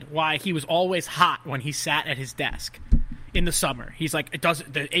understand why he was always hot when he sat at his desk in the summer. He's like,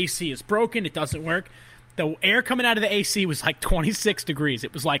 the AC is broken, it doesn't work. The air coming out of the AC was like 26 degrees.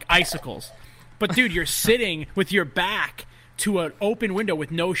 It was like icicles. But dude, you're sitting with your back to an open window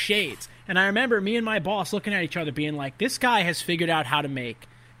with no shades. And I remember me and my boss looking at each other being like, this guy has figured out how to make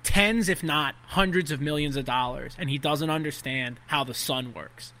tens, if not hundreds of millions of dollars, and he doesn't understand how the sun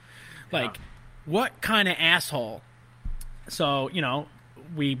works. Like, what kind of asshole? So,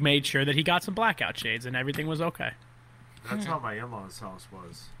 we made sure that he got some blackout shades and everything was okay. That's how my in-laws' house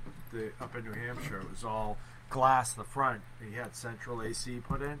was. Up in New Hampshire, it was all glass the front. He had central AC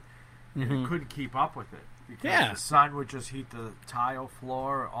put in, and he couldn't keep up with it. Because the sun would just heat the tile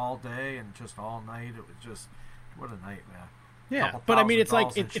floor all day and just all night. It was just, what a nightmare. Yeah, but I mean, it's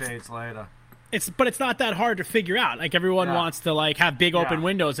like shades later. But it's not that hard to figure out. Like, everyone wants to like have big open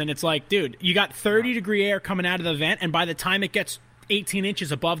windows, and it's like, dude, you got 30-degree air coming out of the vent, and by the time it gets 18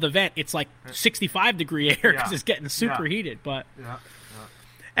 inches above the vent, it's like 65-degree air because it's getting super heated. But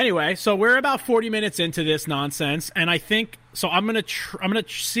anyway, so we're about 40 minutes into this nonsense, and I think so. I'm gonna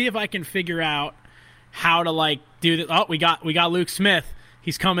see if I can figure out how to like do this. Oh, we got Luke Smith.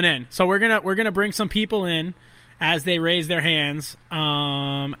 He's coming in. So we're gonna bring some people in as they raise their hands.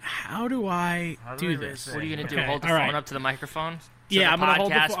 How do I do this? What are you gonna do? Hold the phone up to the microphone? So I'm gonna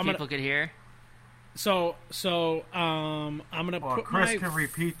hold the phone. People could hear. So I'm gonna put Chris can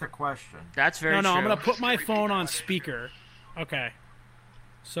repeat the question. That's very true. No, I'm gonna put my phone on speaker. Okay.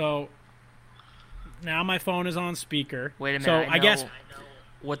 So now my phone is on speaker. Wait a minute. So I guess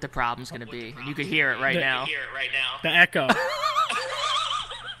what the problem's going to be. You could hear it right now. The echo.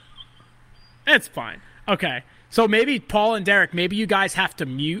 It's fine. Okay. So maybe Paul and Derek, maybe you guys have to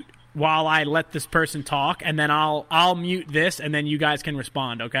mute while I let this person talk, and then I'll mute this, and then you guys can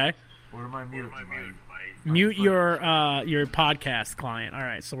respond, okay? What am I muting? Mute your podcast client. All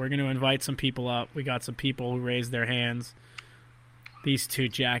right, so we're going to invite some people up. We got some people who raised their hands. These two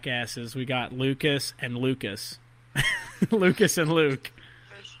jackasses. We got Lucas and Lucas. Lucas and Luke.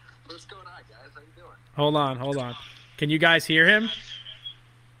 What's going on, guys? How you doing? Hold on. Can you guys hear him?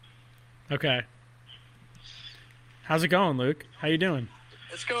 Okay. How's it going, Luke? How you doing?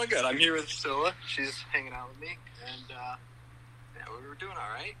 It's going good. I'm here with Scylla. She's hanging out with me, and we were doing all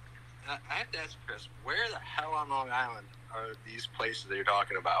right. I have to ask Chris, where the hell on Long Island are these places that you're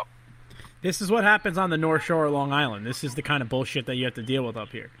talking about? This is what happens on the North Shore of Long Island. This is the kind of bullshit that you have to deal with up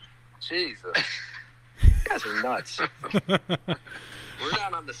here. Jesus. You guys are nuts. We're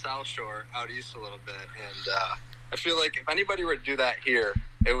down on the South Shore, out east a little bit, and I feel like if anybody were to do that here,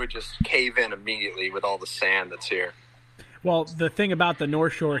 it would just cave in immediately with all the sand that's here. Well, the thing about the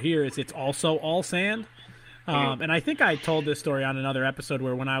North Shore here is it's also all sand. And I think I told this story on another episode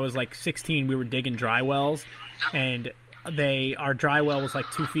where when I was like 16, we were digging dry wells, and our dry well was like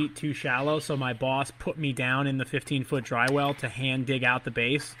 2 feet too shallow, so my boss put me down in the 15-foot dry well to hand dig out the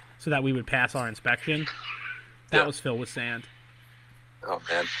base so that we would pass our inspection. That was filled with sand. Oh,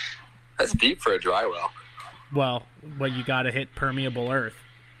 man. That's deep for a dry well. Well, you got to hit permeable earth.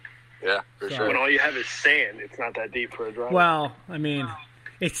 Yeah, for sure. When all you have is sand, it's not that deep for a dry well. Well, I mean,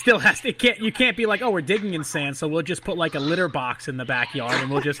 it still has to. You can't be like, oh, we're digging in sand, so we'll just put like a litter box in the backyard and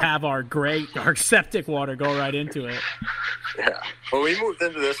we'll just have our septic water go right into it. Yeah. When we moved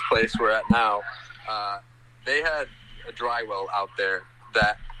into this place we're at now, they had a dry well out there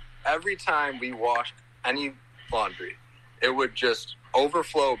that every time we washed any laundry, it would just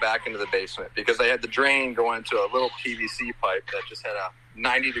overflow back into the basement because they had the drain going into a little PVC pipe that just had a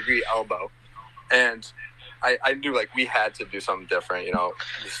 90-degree elbow. And I knew, like, we had to do something different,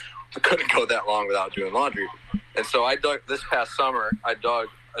 just couldn't go that long without doing laundry. And so this past summer, I dug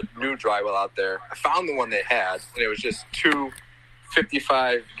a new dry well out there. I found the one they had, and it was just two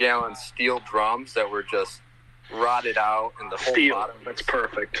 55-gallon steel drums that were just rotted out in the whole steel. Bottom. That's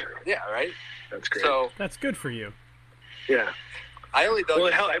perfect. Yeah, right? That's great. So that's good for you. Yeah. I only dug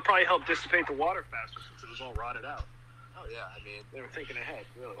it probably helped dissipate the water faster since it was all rotted out. Oh, yeah. I mean, they were thinking ahead,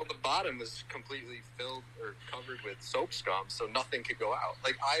 really. Well, the bottom was completely filled or covered with soap scum, so nothing could go out.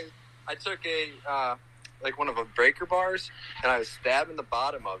 Like, I took one of the breaker bars, and I was stabbing the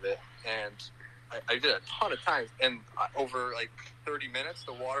bottom of it, and I did a ton of times, and over, 30 minutes,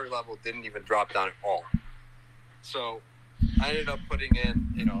 the water level didn't even drop down at all. So I ended up putting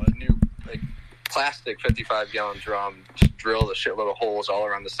in, a new, plastic 55-gallon drum, just drilled a shitload of holes all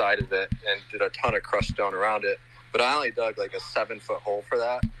around the side of it, and did a ton of crushed stone around it. But I only dug, a 7-foot hole for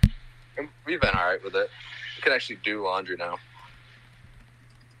that. And we've been all right with it. We can actually do laundry now.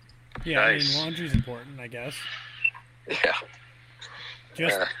 Yeah, Nice. I mean, laundry's important, I guess. Yeah.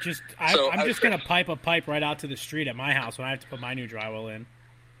 I'm just gonna pipe a pipe right out to the street at my house when I have to put my new drywall in.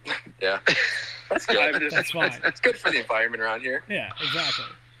 Yeah. That's good. That's fine. It's good for the environment around here. Yeah, exactly.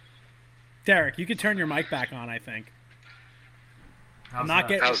 Derek, you could turn your mic back on, I think. How's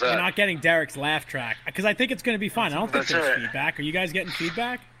We're not getting Derek's laugh track because I think it's going to be fine. I don't think there's all right. feedback. Are you guys getting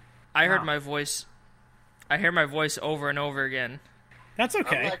feedback? I heard my voice. I hear my voice over and over again. That's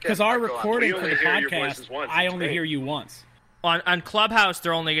okay I'm not because getting our echo on. recording We for only the hear your podcast, voices once. I It's only great. hear you once. On Clubhouse,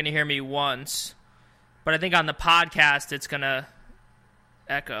 they're only going to hear me once, but I think on the podcast, it's going to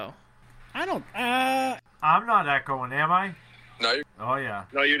echo. I don't. I'm not echoing, am I? No, you're Oh, yeah.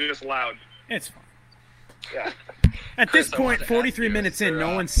 No, you're just loud. It's fine. Yeah. At this Chris, I point, wanted to 43 ask you, minutes is in, there,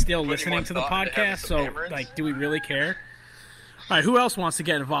 no one's still putting listening one to the thought into having podcast. some So, Amarants? like, do we really care? All right, who else wants to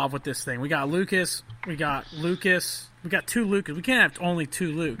get involved with this thing? We got Lucas. We got two Lucas. We can't have only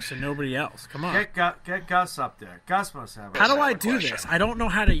two Lukes and nobody else. Come on. Get Gus up there. Gus must have it. How do I do this? I don't know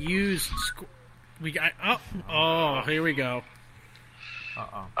how to use. We got. Oh, here we go.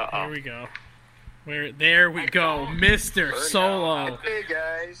 Here we go. There we go, Mr. Solo, Hey,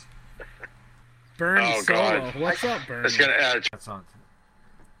 guys. Bernie Oh, Solo. God. What's up, Bernie? It's gonna add. That's on.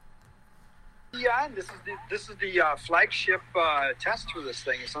 Yeah, this is the flagship test for this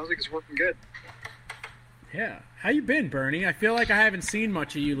thing. It sounds like it's working good. Yeah. How you been, Bernie? I feel like I haven't seen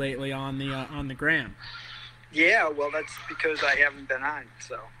much of you lately on the gram. Yeah, well, that's because I haven't been on.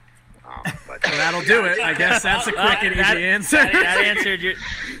 So, but Well, that'll do it. I guess that's a quick and easy answer. That answered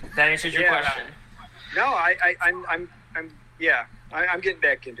your Yeah. question. No, I'm getting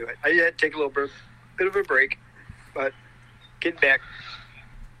back into it. I had to take a little bit of a break, but getting back.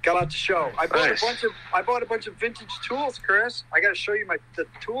 Got out to show. I bought Nice. a bunch of vintage tools, Chris. I got to show you the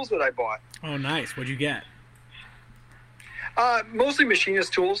tools that I bought. Oh, nice. What'd you get? Mostly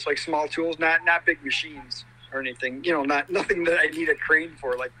machinist tools, like small tools, not big machines or anything. You know, nothing that I need a crane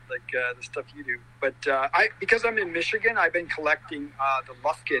for, like the stuff you do. But because I'm in Michigan, I've been collecting the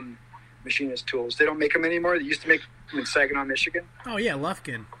Lufkin machinist tools. They don't make them anymore. They used to make them in Saginaw, Michigan. Oh yeah,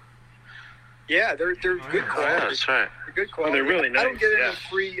 Lufkin. Yeah, they're good quality. Yeah, that's right. They're good quality. they're really I don't nice, get yeah.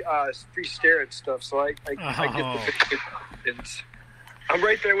 any free stare at stuff, so I get the big ones. I'm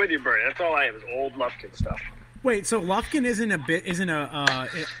right there with you, Bernie. That's all I have is old Lufkin stuff. Wait, so Lufkin isn't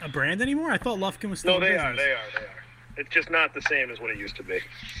a brand anymore? I thought Lufkin was still. No, in they are. business. They are. It's just not the same as what it used to be.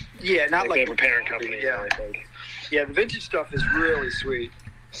 Yeah, not They like have a parent company. Yeah, I think. yeah. The vintage stuff is really sweet.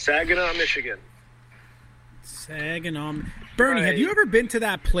 Saginaw, Michigan. Saginaw. Bernie, have Right. you ever been to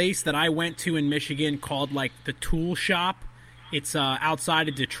that place that I went to in Michigan called like the Tool Shop? It's outside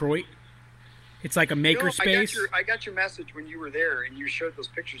of Detroit. It's like a maker space. I got your message when you were there, and you showed those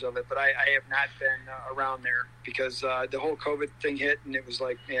pictures of it. But I have not been around there because the whole COVID thing hit, and it was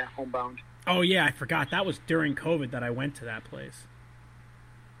like, homebound. Oh yeah, I forgot. That was during COVID that I went to that place.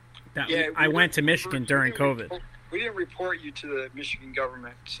 I we went to didn't- Michigan during we didn't COVID. report- We didn't report you to the Michigan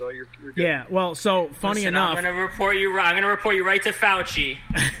government, so you're good. Yeah, well, so funny Listen, enough, I'm going to report you right to Fauci.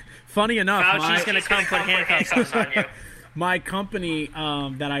 funny enough, Fauci's going to come put handcuffs on you. my company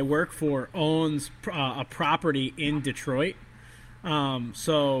that I work for owns a property in Detroit.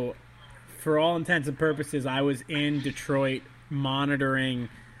 So for all intents and purposes, I was in Detroit monitoring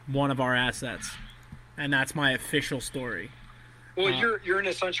one of our assets, and that's my official story. Well, you're an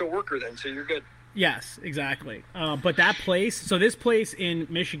essential worker then, so you're good. Yes, exactly. But that place, so this place in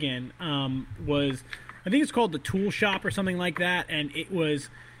Michigan was, I think it's called the Tool Shop or something like that, and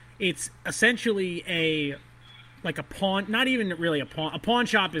it's essentially a pawn, not even really a pawn. A pawn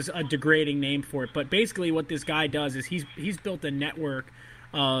shop is a degrading name for it, but basically what this guy does is he's built a network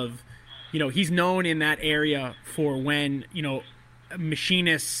of, he's known in that area for when,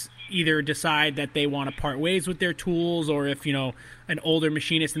 machinists either decide that they want to part ways with their tools, or if an older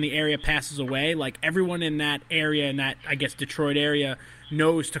machinist in the area passes away, like everyone in that area, in that I guess Detroit area,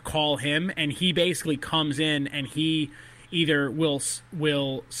 knows to call him, and he basically comes in and he either will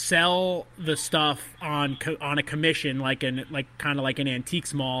sell the stuff on a commission, like kind of like an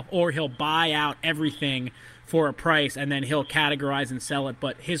antiques mall, or he'll buy out everything for a price and then he'll categorize and sell it.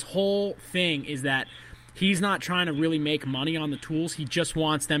 But his whole thing is that he's not trying to really make money on the tools. He just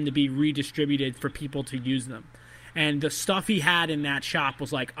wants them to be redistributed for people to use them. And the stuff he had in that shop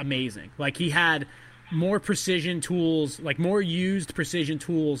was like amazing. Like he had more precision tools, like more used precision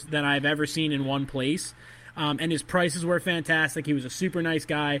tools than I've ever seen in one place. And his prices were fantastic. He was a super nice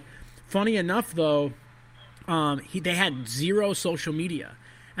guy. Funny enough, though, they had zero social media.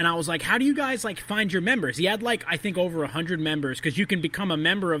 And I was like, how do you guys like find your members? He had like, I think over 100 members, because you can become a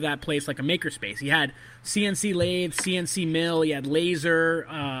member of that place like a makerspace. He had CNC lathe, CNC mill, he had laser,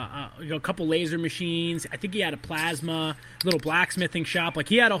 a couple laser machines. I think he had a plasma, little blacksmithing shop. Like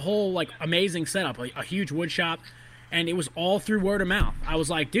he had a whole like amazing setup, like a huge wood shop. And it was all through word of mouth. I was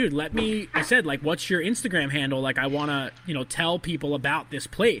like, dude, I said, like, what's your Instagram handle? Like, I want to, tell people about this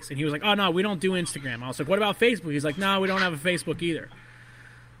place. And he was like, oh, no, we don't do Instagram. I was like, what about Facebook? He's like, no, we don't have a Facebook either.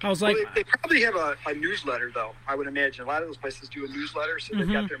 I was like... Well, they probably have a newsletter, though, I would imagine. A lot of those places do a newsletter, so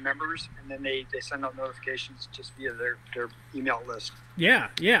they've got their members, and then they send out notifications just via their email list. Yeah.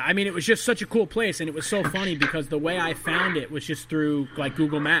 I mean, it was just such a cool place, and it was so funny because the way I found it was just through, like,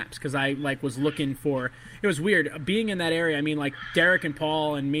 Google Maps, because I, like, was looking for... It was weird. Being in that area, I mean, like, Derek and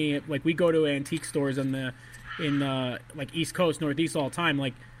Paul and me, like, we go to antique stores in the East Coast, Northeast all the time,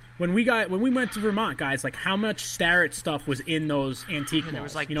 like... When we went to Vermont, guys, like how much Starrett stuff was in those antique malls? There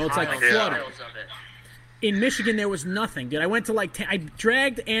was like it's like flooded. In Michigan, there was nothing, dude. I went to I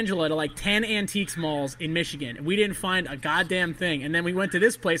dragged Angela to like 10 antiques malls in Michigan, and we didn't find a goddamn thing. And then we went to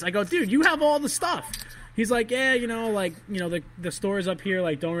this place. I go, dude, you have all the stuff. He's like, yeah, the stores up here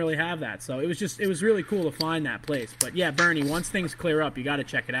like don't really have that. So it was really cool to find that place. But yeah, Bernie, once things clear up, you got to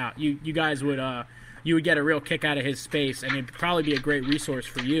check it out. You guys would. You would get a real kick out of his space, and it'd probably be a great resource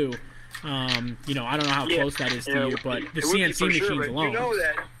for you. I don't know how close that is to you, but the CNC machines alone. You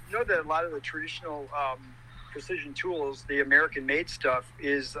know that a lot of the traditional precision tools, the American-made stuff,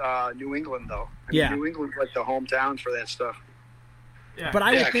 is New England, though. I mean, New England's like the hometown for that stuff. Yeah. But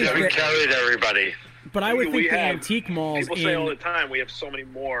I would think we carried everybody. But I would think the antique malls. People say all the time we have so many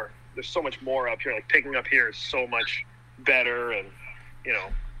more. There's so much more up here. Like picking up here is so much better, and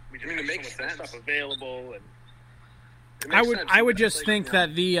we just it makes so much stuff available, and I would just think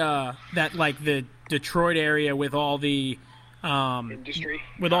that the Detroit area with all the industry,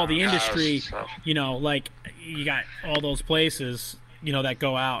 like you got all those places, that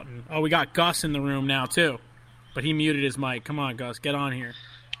go out, and we got Gus in the room now too, but he muted his mic. Come on, Gus, get on here.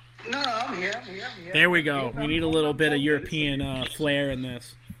 No, I'm here. There we go. We need a little bit of European flair in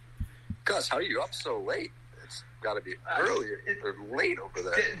this. Gus, how are you up so late? Got to be early or late over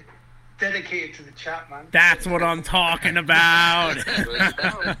there. Dedicated to the chat, man. That's what I'm talking about.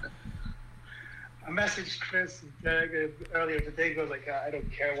 I messaged Chris earlier today. Goes like, I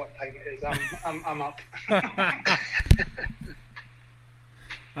don't care what time it is. I'm up.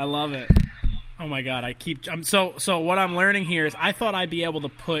 I love it. Oh my god, so what I'm learning here is I thought I'd be able to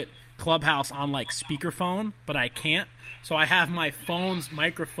put Clubhouse on like speakerphone, but I can't. So I have my phone's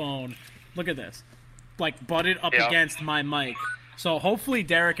microphone. Look at this. Like butted up against my mic. So hopefully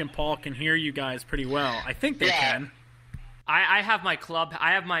Derek and Paul can hear you guys pretty well. I think they can. I have my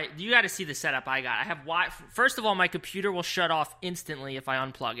you got to see the setup I got. I have first of all, my computer will shut off instantly if I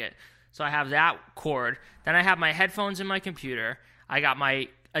unplug it. So I have that cord. Then I have my headphones in my computer. I got my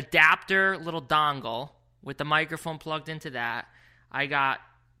adapter little dongle with the microphone plugged into that. I got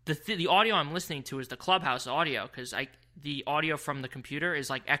the audio I'm listening to is the Clubhouse audio because the audio from the computer is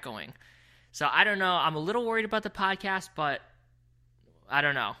like echoing. So I don't know. I'm a little worried about the podcast, but I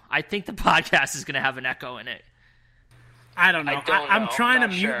don't know. I think the podcast is going to have an echo in it. I don't know. I'm trying to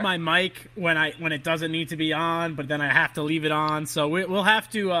mute my mic when it doesn't need to be on, but then I have to leave it on. So we'll have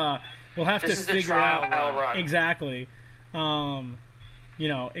to figure out exactly.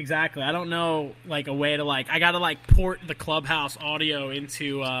 Exactly. I don't know like a way to I got to port the Clubhouse audio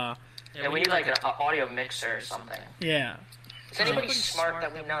into. We need like an audio mixer or something. Yeah. Is anybody smart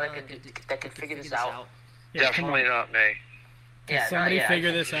that we know that could figure this out? Yeah, definitely not me. Can somebody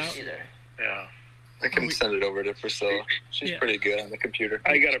figure this out? Yeah. I can send it over to Priscilla. She's pretty good on the computer.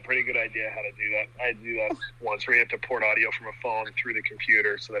 I got a pretty good idea how to do that. I do that once where you have to port audio from a phone through the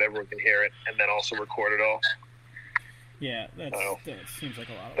computer so that everyone can hear it and then also record it all. Yeah, that seems like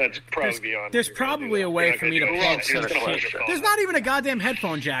a lot of That's work. probably beyond. There's probably a way for me to plug some shit. There's not even a goddamn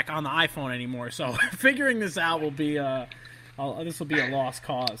headphone jack on the iPhone anymore, so figuring this out will be this will be a lost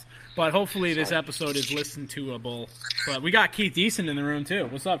cause. But hopefully this episode is listen-to-able. But we got Keith Deason in the room too.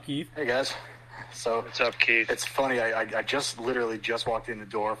 What's up, Keith? Hey guys. So what's up, Keith? It's funny. I just walked in the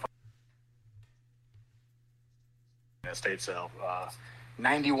door from an estate sale.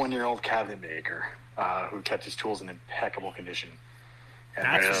 91-year-old cabinet maker who kept his tools in impeccable condition. And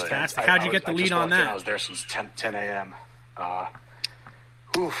that's fantastic. How'd you get the lead on that? I was there since 10 a.m. About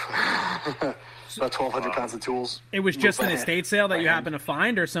 1,200 pounds of tools. It was just an estate sale that you happened to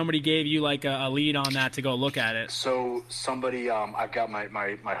find, or somebody gave you like a lead on that to go look at it? So somebody, I've got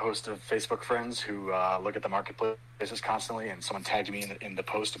my host of Facebook friends who look at the marketplaces constantly, and someone tagged me in the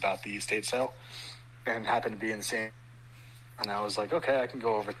post about the estate sale, and happened to be in the same And I was like, okay, I can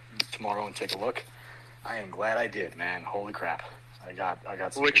go over tomorrow and take a look. I am glad I did, man. Holy crap. I got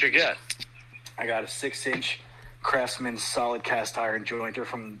some. What'd you get? I got a 6-inch Craftsman solid cast iron jointer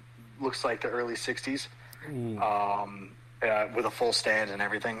from, looks like the early 60s. With a full stand and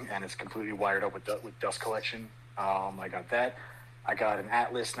everything, and it's completely wired up with dust collection. I got that. I got an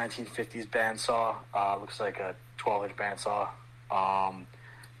Atlas 1950s bandsaw. Looks like a 12-inch bandsaw.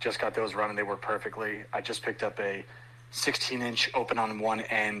 Just got those running. They work perfectly. I just picked up a 16-inch open on one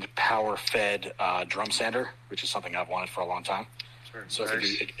end power-fed drum sander, which is something I've wanted for a long time. So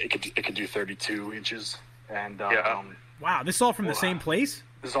nice. it could do 32 inches. And wow, this is all from the same place?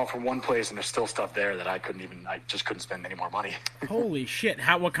 This is all from one place, and there's still stuff there that I just couldn't spend any more money. Holy shit!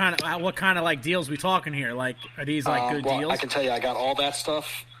 What kind of like deals we talking here? Like, are these like good deals? I can tell you, I got all that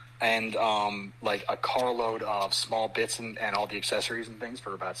stuff and like a carload of small bits and all the accessories and things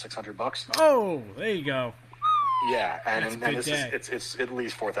for about $600. Oh, there you go. Yeah, and this is it's at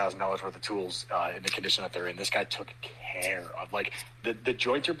least $4,000 worth of tools in the condition that they're in. This guy took care of like the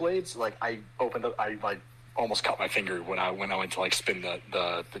jointer blades. Like I almost cut my finger when I went to like spin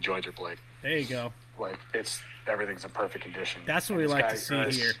the jointer blade. There you go. Like everything's in perfect condition. That's what we like to see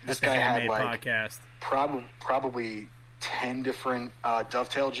here. This guy had like podcast. probably 10 different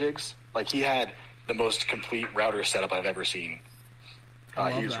dovetail jigs. Like he had the most complete router setup I've ever seen.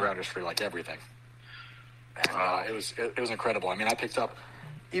 He used routers for like everything. And it was incredible. I mean, I picked up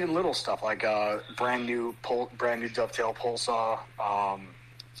even little stuff like brand new dovetail pole saw.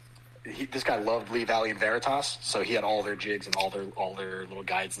 This guy loved Lee Valley and Veritas, so he had all their jigs and all their little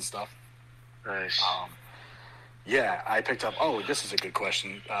guides and stuff. Nice. Yeah, I picked up. Oh, this is a good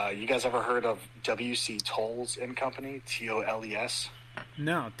question. You guys ever heard of W.C. Tolles and Company? T-O-L-E-S?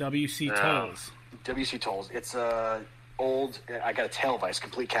 No, W.C. Tolles. W.C. Tolles. It's old. I got a tail vise,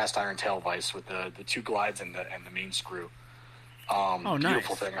 complete cast iron tail vise with the two glides and the main screw. Nice.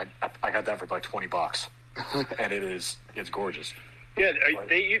 Beautiful thing. I got that for like $20, and it's gorgeous. Yeah,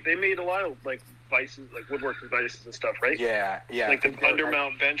 they made a lot of like vices, like woodworking vices and stuff, right? Yeah. Like the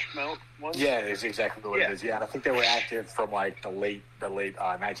undermount, bench mount ones. Yeah, it's exactly what it is. Yeah, and I think they were active from like the late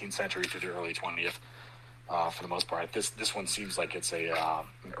 19th century to the early 20th, for the most part. This one seems like it's an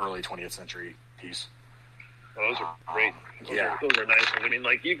early 20th century piece. Oh, those are great. Those are nice ones. I mean,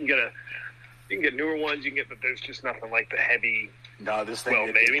 like you can get newer ones, but there's just nothing like the heavy. No, this thing. Well,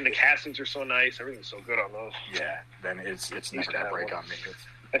 I mean, the castings are so nice. Everything's so good on those. Yeah, then it's never gonna break on me.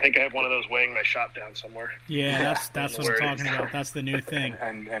 I think I have one of those weighing my shop down somewhere. Yeah, that's what I'm talking about. That's the new thing.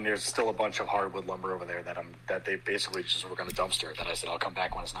 And there's still a bunch of hardwood lumber over there that they basically just were gonna dumpster. That I said I'll come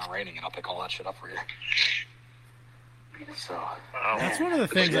back when it's not raining and I'll pick all that shit up for you. So that's one of the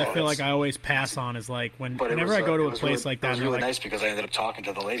things I feel like I always pass on is like whenever I go to a place like that. It was really nice because I ended up talking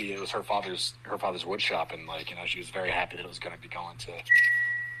to the lady. It was her father's wood shop, and like she was very happy that it was going to be going to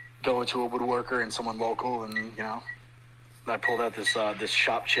a woodworker and someone local, and I pulled out this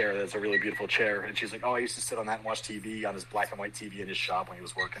shop chair that's a really beautiful chair, and she's like, "Oh, I used to sit on that and watch TV on his black and white TV in his shop when he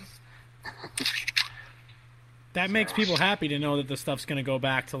was working." That makes people happy to know that the stuff's going to go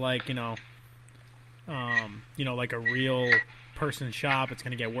back to like like a real person's shop. It's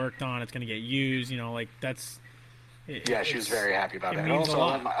going to get worked on. It's going to get used. Like that's. She was very happy about that. And also,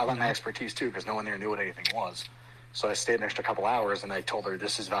 I lent my expertise too because no one there knew what anything was. So I stayed an extra couple hours, and I told her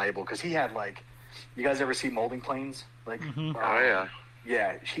this is valuable because he had like, you guys ever see molding planes? Like, oh yeah.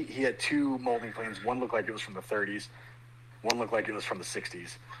 Yeah, he had two molding planes. One looked like it was from the 30s. One looked like it was from the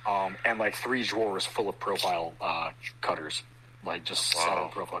 60s. And like 3 drawers full of profile cutters. Like just solid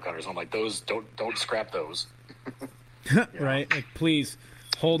profile cutters. I'm like, those don't scrap those. Right? Like, please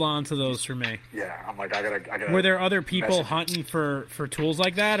hold on to those for me. Yeah, I'm like, I gotta. Were there other people hunting for tools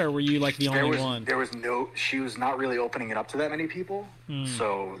like that, or were you like the only one? There was no. She was not really opening it up to that many people.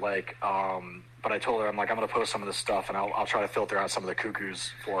 So like, but I told her, I'm like, I'm gonna post some of this stuff, and I'll try to filter out some of the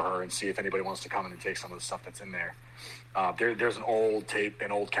cuckoos for her and see if anybody wants to come in and take some of the stuff that's in there. There's an old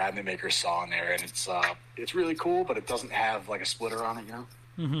cabinet maker saw in there, and it's really cool, but it doesn't have like a splitter on it,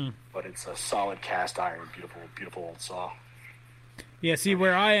 Mm-hmm. But it's a solid cast iron, beautiful old saw. Yeah, see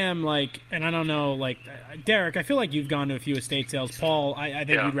where I am, like, and I don't know, like, Derek, I feel like you've gone to a few estate sales. Paul, I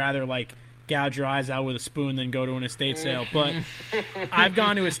think you'd rather like gouge your eyes out with a spoon than go to an estate sale. But I've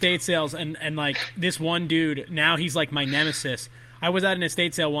gone to estate sales, and like this one dude, now he's like my nemesis. I was at an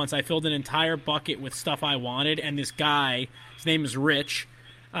estate sale once. I filled an entire bucket with stuff I wanted, and this guy, his name is Rich,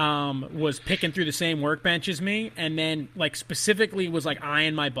 was picking through the same workbench as me, and then like specifically was like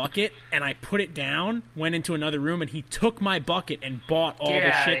eyeing my bucket, and I put it down, went into another room, and he took my bucket and bought all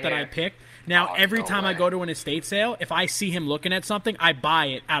the shit that I picked. Now, every time I go to an estate sale, if I see him looking at something, I buy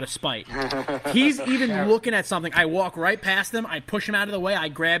it out of spite. He's even looking at something. I walk right past him, I push him out of the way, I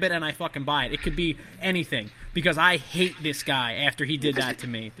grab it, and I fucking buy it. It could be anything. Because I hate this guy after he did that to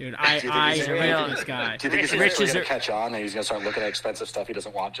me, dude. I hate this guy. Do you think Rich is going to catch on and he's going to start looking at expensive stuff he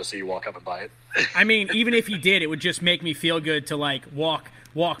doesn't want just so you walk up and buy it? I mean, even if he did, it would just make me feel good to, like, walk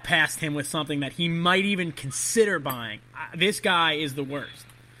past him with something that he might even consider buying. This guy is the worst.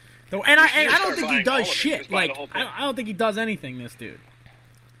 And I don't think he does shit. Like, I don't think he does anything, this dude.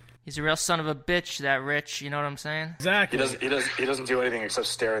 He's a real son of a bitch, that Rich. You know what I'm saying? Exactly. He doesn't do anything except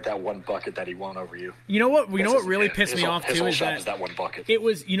stare at that one bucket that he won over you. You know what? You know what really pissed me off too is that one bucket. It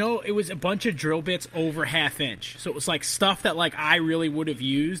was a bunch of drill bits over half-inch. So it was like stuff that like I really would have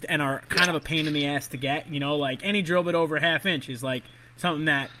used and are kind of a pain in the ass to get. You know, like any drill bit over half-inch is like something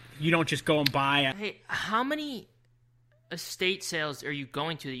that you don't just go and buy. Hey, how many estate sales are you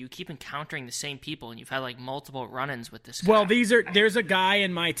going to that you keep encountering the same people and you've had like multiple run-ins with this guy? Well, there's a guy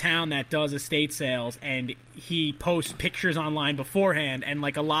in my town that does estate sales and he posts pictures online beforehand, and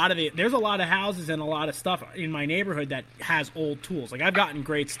like there's a lot of houses and a lot of stuff in my neighborhood that has old tools. Like I've gotten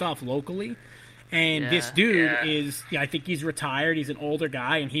great stuff locally, and this dude I think he's retired, he's an older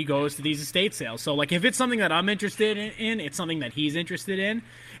guy, and he goes to these estate sales. So like if it's something that I'm interested in, it's something that he's interested in,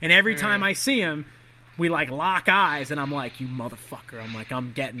 and every time I see him, we like lock eyes, and I'm like, you motherfucker. I'm like,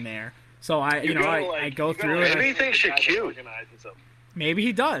 I'm getting there. So I go through it. Maybe he thinks you're cute. Maybe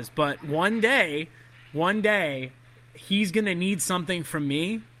he does, but one day, he's gonna need something from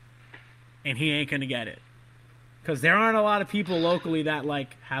me, and he ain't gonna get it. Because there aren't a lot of people locally that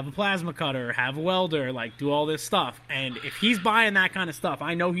like have a plasma cutter, have a welder, like do all this stuff. And if he's buying that kind of stuff,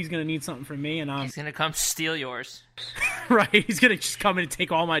 I know he's gonna need something from me, and he's gonna come steal yours. Right? He's gonna just come in and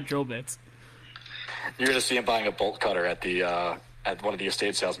take all my drill bits. You're going to see him buying a bolt cutter at one of the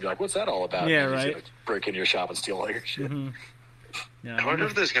estate sales and be like, what's that all about? Yeah, and right. He's going to break into your shop and steal all your shit. Mm-hmm. Yeah, I wonder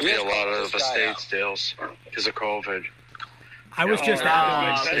if there's going to be a lot of estate sales because of COVID. I was just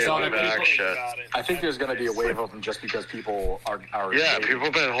I think there's going to be a wave of them just because people are people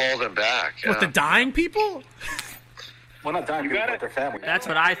have been holding back. What, the dying people? Well, not dying people, but their family. That's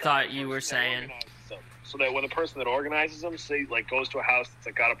what I thought you were saying. So that when the person that organizes them, say, like, goes to a house that's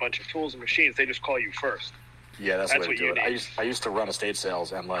like, got a bunch of tools and machines, they just call you first. Yeah, that's the way to do it. I used to run estate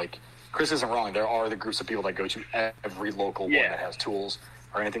sales, and like Chris isn't wrong. There are the groups of people that go to every local one that has tools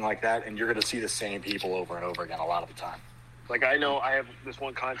or anything like that, and you're going to see the same people over and over again a lot of the time. Like I know I have this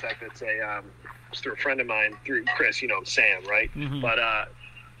one contact that's it's through a friend of mine, through Chris, you know, Sam, right? Mm-hmm. But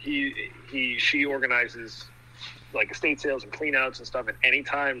she organizes like estate sales and clean outs and stuff, and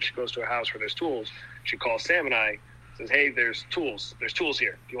anytime she goes to a house where there's tools, she calls Sam and I, says, hey, there's tools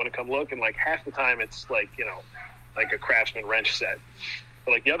here. Do you want to come look? And like half the time it's like, you know, like a Craftsman wrench set.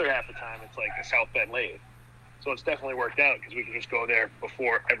 But like the other half the time it's like a South Bend lathe. So it's definitely worked out because we can just go there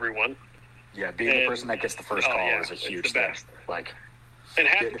before everyone. Yeah, being the person that gets the first call is a huge thing. Like, and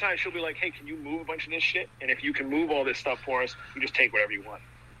half the time she'll be like, hey, can you move a bunch of this shit? And if you can move all this stuff for us, you just take whatever you want.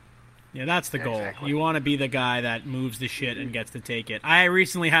 Yeah, that's the goal. Exactly. You want to be the guy that moves the shit and gets to take it. I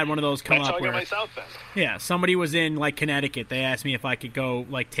recently had one of those come up where, yeah, somebody was in like Connecticut. They asked me if I could go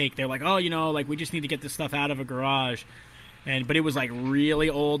like take. They're like, oh, you know, like we just need to get this stuff out of a garage, but it was like really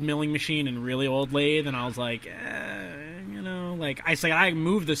old milling machine and really old lathe, and I was like, you know, like I say I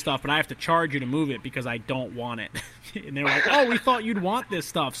move this stuff, but I have to charge you to move it because I don't want it. And they were like, oh, we thought you'd want this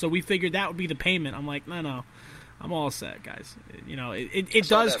stuff, so we figured that would be the payment. I'm like, no. I'm all set, guys. You know, it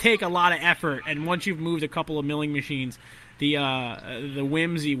does take a lot of effort, and once you've moved a couple of milling machines, the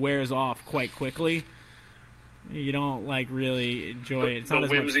whimsy wears off quite quickly. You don't like really enjoy it. It's not as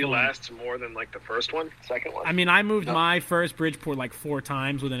much fun. The whimsy lasts more than like the second one. I mean, I moved my first Bridgeport like 4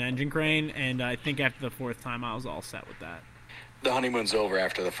 times with an engine crane, and I think after the 4th time, I was all set with that. The honeymoon's over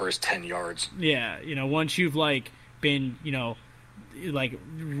after the first 10 yards. Yeah, you know, once you've like been, you know, like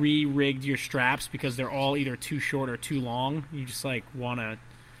re-rigged your straps because they're all either too short or too long, you just like want to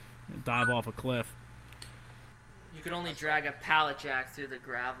dive off a cliff. You could only drag a pallet jack through the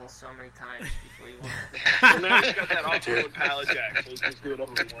gravel so many times before you want it. Well, now you got that off-road pallet jack, so let's just do it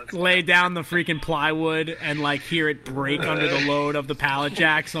over once. Lay down the freaking plywood and like hear it break under the load of the pallet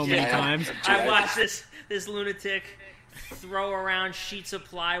jack so many times. I watched this lunatic throw around sheets of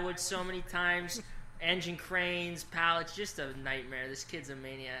plywood so many times. Engine cranes, pallets, just a nightmare. This kid's a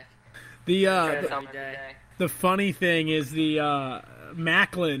maniac. The funny thing is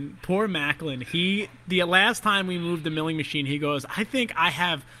Macklin, poor Macklin, the last time we moved the milling machine, he goes, I think I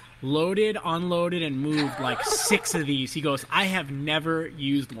have loaded, unloaded, and moved like 6 of these. He goes, I have never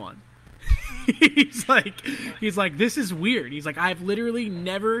used one. he's like, this is weird. He's like, I've literally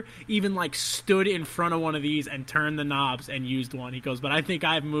never even like stood in front of one of these and turned the knobs and used one. He goes, but I think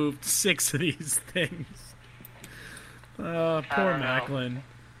I've moved 6 of these things. Poor Macklin.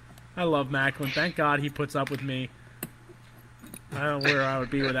 I love Macklin. Thank God he puts up with me. I don't know where I would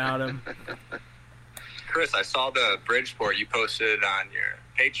be without him. Chris, I saw the Bridgeport you posted on your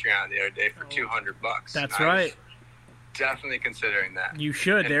Patreon the other day for $200. That's right. Definitely considering that. You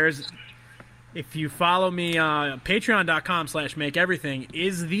should. If you follow me, patreon.com/makeeverything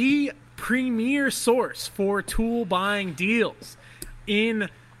is the premier source for tool buying deals in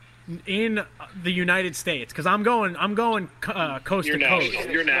the United States, because I'm going coast to coast.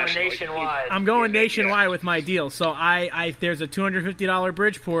 You're nationwide. I'm going nationwide with my deal. So there's a $250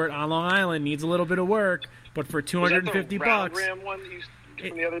 Bridgeport on Long Island, needs a little bit of work, but for $250 bucks. Ram one that you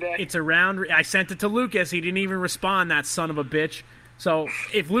from the other day? It's a round. I sent it to Lucas. He didn't even respond. That son of a bitch. So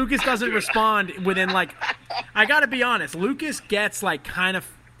if Lucas doesn't respond within I gotta be honest, Lucas gets kind of.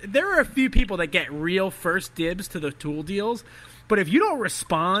 There are a few people that get real first dibs to the tool deals. But if you don't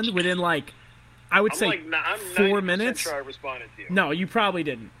respond within I would say 4 minutes. Sure I responded to you. No, you probably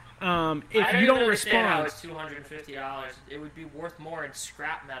didn't. If you don't respond, it's $250. It would be worth more in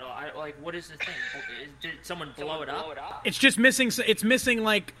scrap metal. What is the thing? Did someone blow it up? It's just missing. It's missing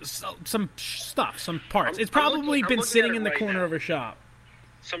some stuff, some parts. It's probably been sitting in the corner of a shop.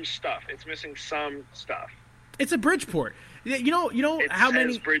 Some stuff. It's missing some stuff. It's a Bridgeport. You know it how says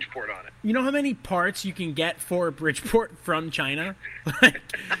many Bridgeport on it. You know how many parts you can get for a Bridgeport from China?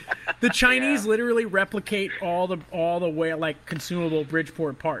 The Chinese literally replicate all the way consumable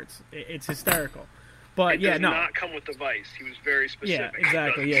Bridgeport parts. It's hysterical. But it does not come with the vise. He was very specific. Yeah,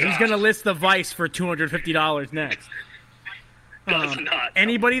 exactly. Yeah, he's gonna list the vise for $250 next. Does not.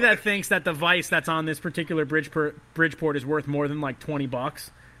 Anybody that thinks that the vise that's on this particular Bridgeport is worth more than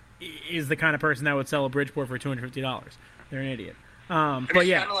 $20 is the kind of person that would sell a Bridgeport for $250. They're an idiot. But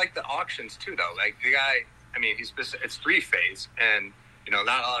yeah, kind of like the auctions too, though. Like the guy, it's 3-phase, and not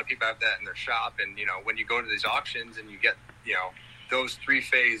a lot of people have that in their shop. And when you go to these auctions and you get those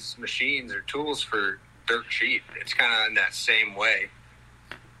 3-phase machines or tools for dirt cheap, it's kind of in that same way.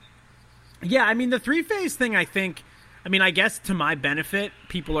 Yeah, the 3-phase thing, I think. I guess to my benefit,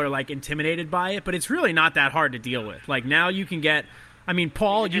 people are intimidated by it, but it's really not that hard to deal with. Now you can get.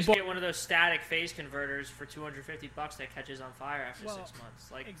 Paul, you get one of those static phase converters for $250 that catches on fire after 6 months.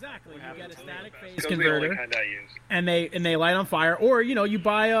 Exactly, you get a static phase converter, and they light on fire. Or you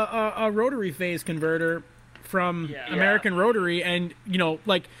buy a rotary phase converter from American Rotary, and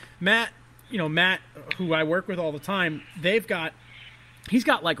Matt, who I work with all the time, he's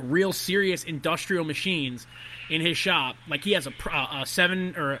got real serious industrial machines in his shop. He has a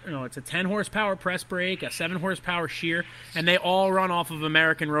 10 horsepower press brake, a 7 horsepower shear, and they all run off of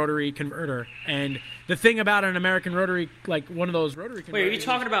American Rotary converter. And the thing about an American Rotary, one of those rotary converters. Wait, are you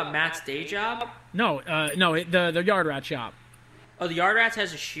talking about Matt's day job? No, the Yard Rat shop. Oh, the Yard Rats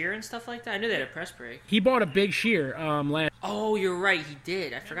has a shear and stuff like that? I knew they had a press brake. He bought a big shear last. Oh, you're right. He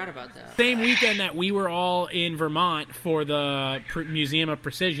did. I forgot about that. Same weekend that we were all in Vermont for the Museum of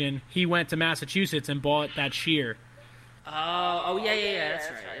Precision, he went to Massachusetts and bought that shear. Oh, yeah. That's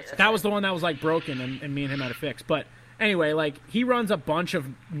right. That was the one that was broken, and me and him had to fix. But anyway, he runs a bunch of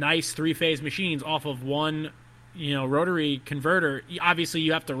nice 3-phase machines off of one, rotary converter. Obviously,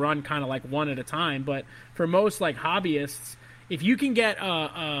 you have to run kind of one at a time. But for most hobbyists, if you can get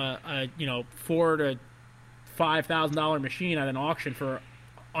a $4,000 to $5,000 machine at an auction for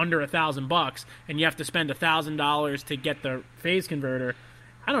under $1,000, and you have to spend $1,000 to get the phase converter,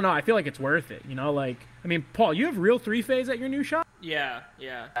 I don't know. I feel like it's worth it. Paul, you have real 3-phase at your new shop? Yeah.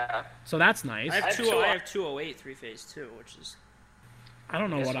 So that's nice. I have 208 3-phase too, which is. I don't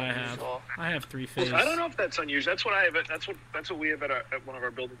know what I have. I have 3-phase. I don't know if that's unusual. That's what I have. That's what we have at one of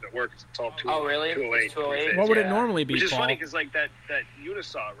our buildings at work. It's all 208. Oh, really? 208. 208. What would it normally be? Which is Paul? funny because that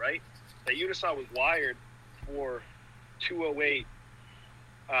Unisaw, right? That Unisaw was wired for 208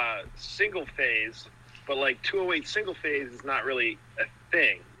 single phase, but 208 single phase is not really a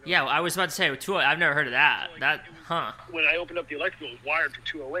thing. Yeah, I was about to say 208. I've never heard of that. When I opened up the electrical, it was wired for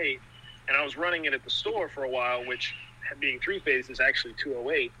 208, and I was running it at the store for a while, which being 3-phase is actually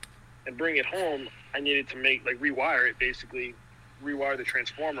 208, and bring it home, I needed to rewire it, basically rewire the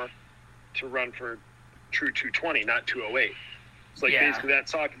transformer to run for true 220, not 208. It's basically that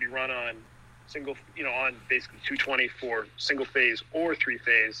saw can be run on on basically 220 for single phase or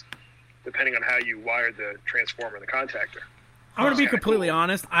 3-phase, depending on how you wire the transformer and the contactor. I'm going to be completely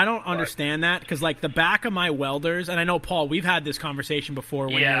honest. I don't understand that because, like, the back of my welders, and I know, Paul, we've had this conversation before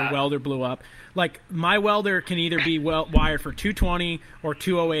when your welder blew up. Like, my welder can either be wired for 220 or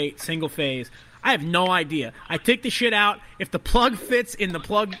 208 single phase. I have no idea. I take the shit out. If the plug fits in the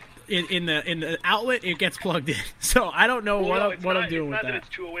plug in the outlet, it gets plugged in. So I don't know what I'm doing with that. It's not that it's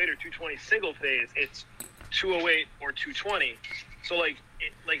 208 or 220 single phase. It's 208 or 220. So you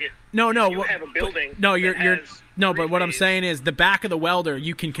have a building. But what I'm saying is the back of the welder,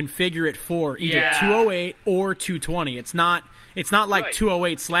 you can configure it for either 208 or 220. It's not like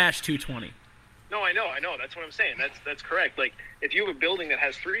 208/220. No, I know. That's what I'm saying. That's correct. Like, if you have a building that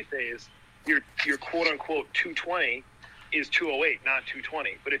has 3-phase, your quote unquote 220 is 208, not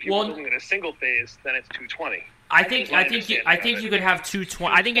 220. But if you're building in a single phase, then it's 220. I think you could have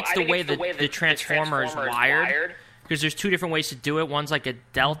 220. I think it's the way the transformer is wired. Because there's two different ways to do it. One's like a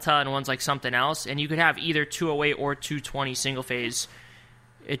delta and one's like something else. And you could have either 208 or 220 single phase.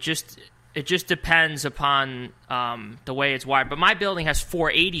 It just depends upon the way it's wired. But my building has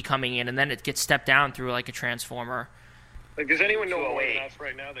 480 coming in, and then it gets stepped down through like a transformer. Like, does anyone know more than us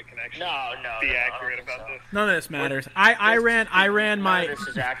right now that can actually be accurate about this? None of this matters. I ran my. This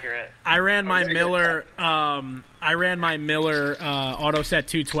is accurate. I ran my Miller. I ran my Miller AutoSet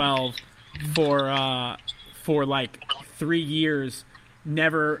 212 for like 3 years,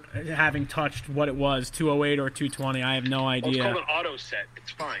 never having touched what it was, 208 or 220. I have no idea. Well, it's called an AutoSet.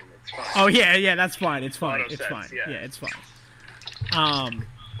 It's fine. Oh yeah, that's fine. It's fine. Auto it's sets, fine. yeah. It's fine.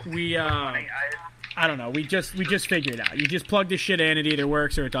 I don't know. We just figure it out. You just plug this shit in. It either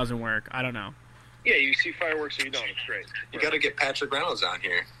works or it doesn't work. I don't know. Yeah, you see fireworks or you don't. It's great. You got to get Patrick Reynolds on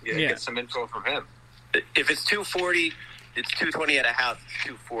here. Get some info from him. If it's 240, it's 220 and a half.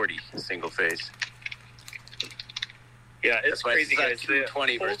 240 single phase. Yeah, it's crazy, guys.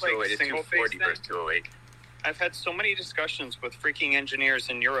 220 versus 208. It's 240 versus 208. I've had so many discussions with freaking engineers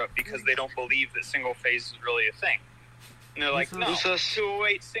in Europe because they don't believe that single phase is really a thing. And they're like, no,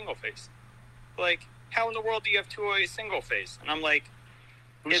 208 single phase. Like, how in the world do you have 208 single phase? And I'm like,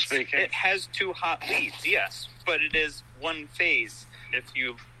 it has two hot leads, yes, but it is one phase if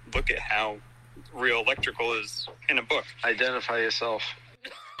you look at how real electrical is in a book. Identify yourself.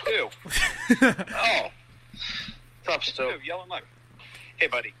 Ew. Oh. Tough stuff. Yell him up. Hey,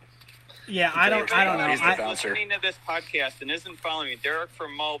 buddy. Yeah, I don't know. He's listening to this podcast and isn't following me. Derek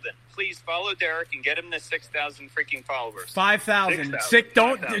from Malden. Please follow Derek and get him to 6,000 freaking followers. 5,000.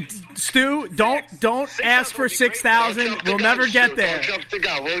 Stu, don't ask for 6,000. We'll never get there. Don't jump the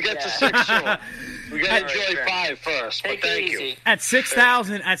gun. We'll get to 6 soon. We got to enjoy 5 first. But thank you. At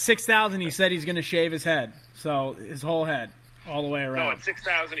 6,000, he said he's going to shave his head. So his whole head. All the way around. No, at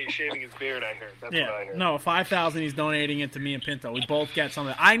 6,000 he's shaving his beard, I heard. That's what I heard. No, 5,000 he's donating it to me and Pinto. We both get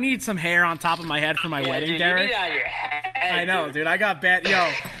something. I need some hair on top of my head for my wedding, Derek. You need it on your head. I know, dude. I got bad.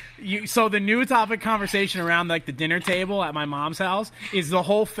 So the new topic conversation around like the dinner table at my mom's house is the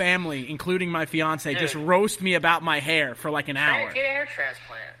whole family, including my fiance, just roast me about my hair for like an hour. Get a hair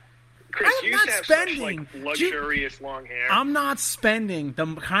transplant. Chris, I'm you not have spending such, luxurious long hair. I'm not spending the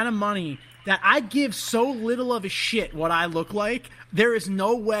kind of money that I give so little of a shit what I look like. There is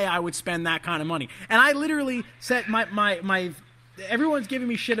no way I would spend that kind of money. And I literally said my everyone's giving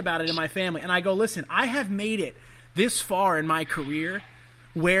me shit about it in my family, and I go, listen, I have made it this far in my career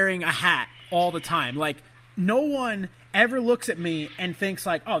wearing a hat all the time. Like, no one ever looks at me and thinks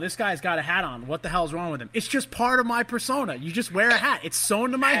like, oh, this guy's got a hat on. What the hell's wrong with him? It's just part of my persona. You just wear a hat. It's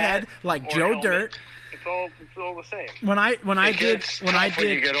sewn to my head like Joe helmet. Dirt. It's all the same. When I did when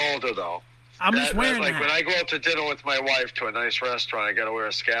you get older though. I'm just wearing like a hat. When I go out to dinner with my wife to a nice restaurant, I got to wear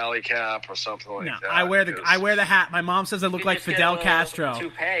a scally cap or something like that. I wear the hat. My mom says I look like Fidel Castro.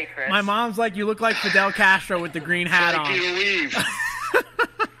 Toupee, Chris. My mom's like, you look like Fidel Castro with the green hat on.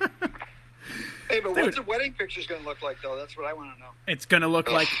 Hey, but what's the wedding picture's going to look like, though? That's what I want to know. It's going to look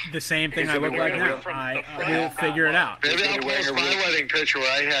like the same thing I look like now. I will figure it out. Maybe I'll post my wedding picture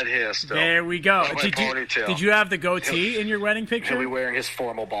where I had hair still. There we go. Ponytail. Did you have the goatee in your wedding picture? He'll be wearing his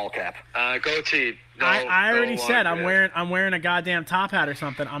formal ball cap. Goatee. No, I already said I'm wearing a goddamn top hat or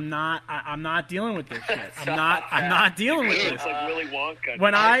something. I'm not dealing with this shit. I'm not dealing with this. It's like Willy Wonka.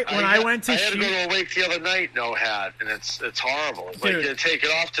 When I went to I had to go to a wake the other night, no hat, and it's horrible. Like, you take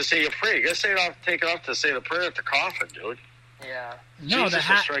it off to say your prayer. You gotta take it off to say the prayer at the coffin, dude. Yeah. No, Jesus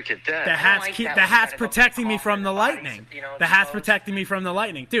will strike you dead. The hat's protecting me from the lightning. The hat's protecting me from the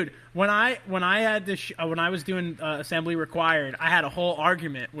lightning, dude. When I was doing assembly required, I had a whole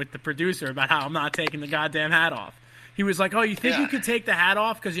argument with the producer about how I'm not taking the goddamn hat off. He was like, "Oh, you think you could take the hat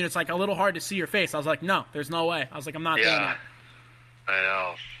off because it's like a little hard to see your face?" I was like, "No, there's no way." I was like, "I'm not doing that." I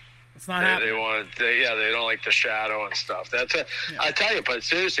know. It's not happening. They don't like the shadow and stuff. That's it. Yeah. I tell you, but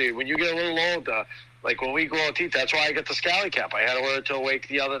seriously, when you get a little older, like when we go out to eat, that's why I get the scally cap. I had to wear it to Awake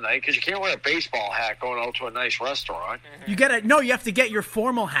the other night because you can't wear a baseball hat going out to a nice restaurant. You have to get your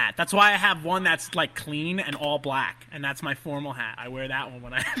formal hat. That's why I have one that's like clean and all black, and that's my formal hat. I wear that one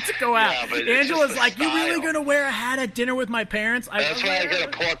when I have to go out. Yeah, Angela's like, "You really gonna wear a hat at dinner with my parents?" That's why I get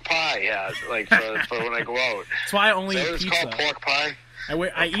a pork pie hat, like for when I go out. That's why I only eat pizza. It's called pork pie.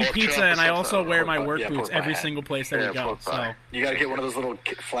 I eat pizza, and I also wear my work boots every single place that we go. So you got to get one of those little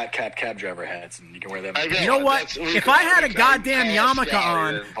flat cap cab driver hats, and you can wear them. You know what? If I had a goddamn yarmulke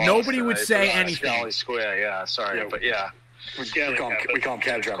on, nobody would say anything. Scally Square, yeah. Sorry, but yeah. We call them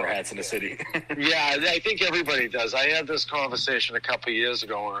cab driver hats in the city. Yeah, I think everybody does. I had this conversation a couple of years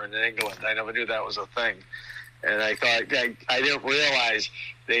ago when we were in England. I never knew that was a thing. And I thought, I didn't realize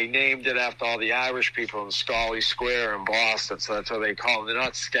they named it after all the Irish people in Scally Square in Boston. So that's what they call them. They're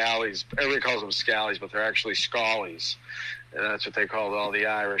not Scallies. Everybody calls them Scallies, but they're actually Scollies. And that's what they called all the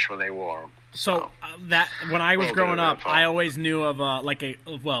Irish when they wore them. So that when I was growing up, I always knew of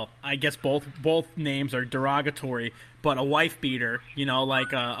I guess both names are derogatory, but a wife beater,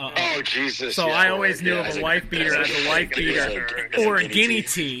 oh Jesus! So I always knew of a wife beater as a wife beater or a guinea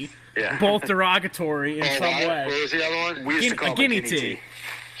tea, both derogatory in some way. What was the other one? We used to call a guinea tea.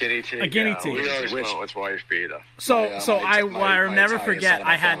 Guinea tea. A guinea tea. We always know it's wife beater. I'll never forget.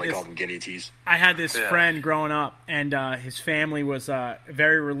 I had this Yeah. friend growing up, and his family was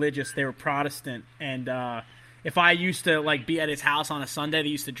very religious. They were Protestant, and if I used to be at his house on a Sunday, they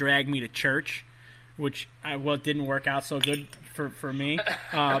used to drag me to church, which it didn't work out so good for me.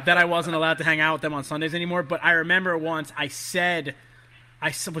 That I wasn't allowed to hang out with them on Sundays anymore. But I remember once I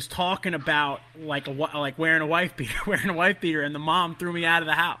was talking about wearing a wife beater, and the mom threw me out of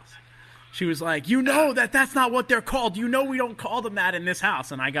the house. She was like, that's not what they're called. We don't call them that in this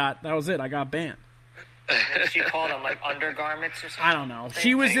house. And that was it. I got banned. She called them undergarments or something? I don't know.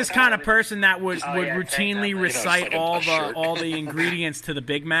 She was this kind of person that would routinely recite all the ingredients to the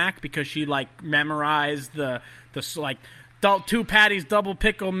Big Mac because she memorized the 2 patties, double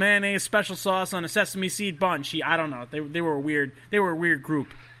pickle, mayonnaise, special sauce on a sesame seed bun. I don't know. They were a weird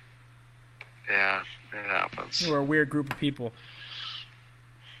group. Yeah, it happens. They were a weird group of people.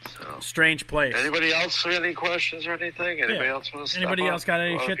 So, strange place. Anybody else have any questions or anything? Anybody else want to step Anybody up? else got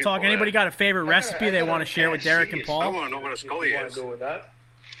any shit talk? Anybody got a favorite recipe they want to share with Derek and Paul? I want to know what a scully is. Go with that.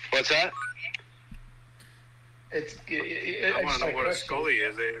 What's that? I want to know what a scully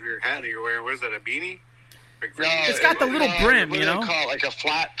is. If your hat you're wearing, what is that, a beanie? It's got the little brim, what do they call it? Like a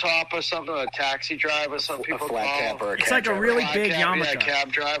flat top or something, a taxi driver, some people flat call cap or a It's cab like a driver. really Flat big cap, yarmulke. Yeah,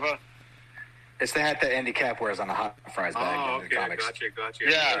 cab driver. It's the hat that Andy Cap wears on the Hot Fries bag in the comics. Gotcha.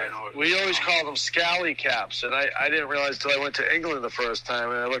 Yeah, we always call them scally caps, and I didn't realize till I went to England the first time,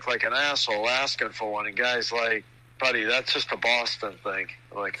 and I looked like an asshole asking for one, and guys like, buddy, that's just a Boston thing.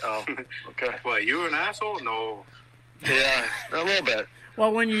 I'm like, oh, okay. What, you an asshole? No. Yeah, a little bit.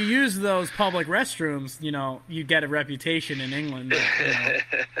 Well, when you use those public restrooms, you get a reputation in England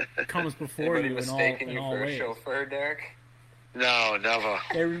that comes before you in all for ways. a chauffeur, Derek? No, never.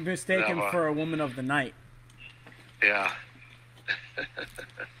 They were mistaken Never. for a woman of the night. Yeah.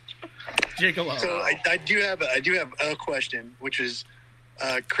 Gigolo. So I do have a question, which is,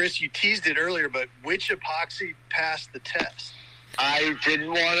 Chris, you teased it earlier, but which epoxy passed the test? I didn't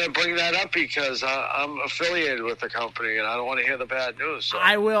want to bring that up because I'm affiliated with the company, and I don't want to hear the bad news. So.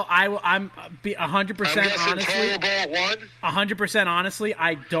 I'm 100% honestly. 100% honestly,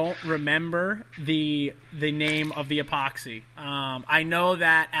 I don't remember the name of the epoxy. I know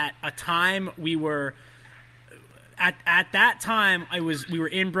that at a time we were. At that time, we were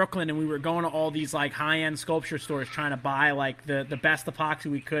in Brooklyn and we were going to all these high-end sculpture stores trying to buy the best epoxy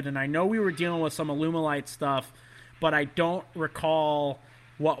we could, and I know we were dealing with some Alumilite stuff, but I don't recall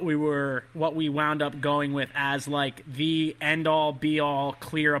what we wound up going with as the end-all be-all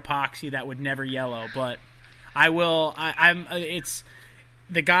clear epoxy that would never yellow. But it's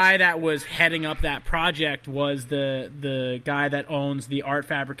the guy that was heading up that project was the guy that owns the art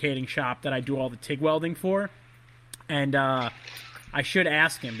fabricating shop that I do all the TIG welding for. And I should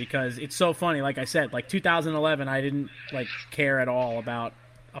ask him because it's so funny. Like I said, 2011, I didn't care at all about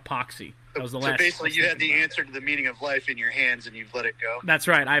epoxy. That was the last. So basically, you had the answer to the meaning of life in your hands, and you've let it go. That's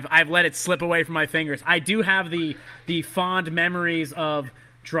right. I've let it slip away from my fingers. I do have the fond memories of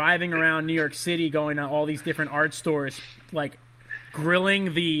driving around New York City, going to all these different art stores,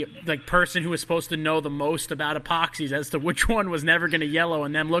 grilling the person who was supposed to know the most about epoxies as to which one was never going to yellow,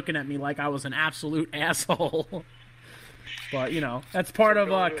 and them looking at me like I was an absolute asshole. But that's part of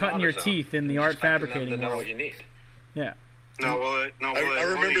cutting your teeth in the art fabricating to know world. what you need. Yeah. I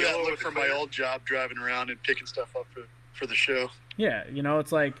remember that look from my old job, driving around and picking stuff up for the show. Yeah,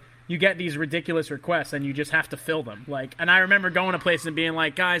 it's like you get these ridiculous requests and you just have to fill them. Like, and I remember going to places and being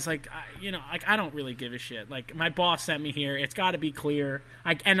like, guys, like, I don't really give a shit. Like, my boss sent me here. It's got to be clear.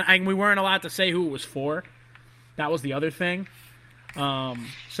 And we weren't allowed to say who it was for. That was the other thing.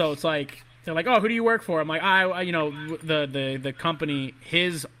 So it's like, they're like, oh, who do you work for? I'm like, the company,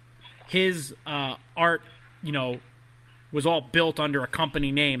 his art, was all built under a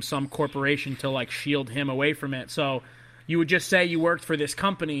company name, some corporation to like shield him away from it. So you would just say you worked for this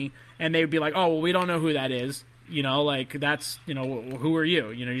company, and they would be like, oh, well, we don't know who that is. Like that's, who are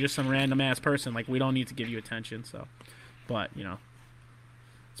you? You're just some random ass person. Like, we don't need to give you attention. So, but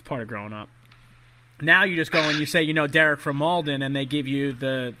it's part of growing up. Now you just go and you say, Derek from Malden, and they give you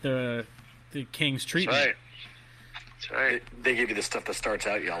the King's treatment. That's right. They give you the stuff that starts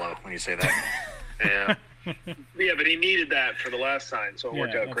out yellow when you say that. Yeah. Yeah, but he needed that for the last sign, so it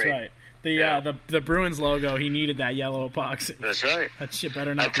worked out great. Right. The Bruins logo, he needed that yellow epoxy. That's right. That shit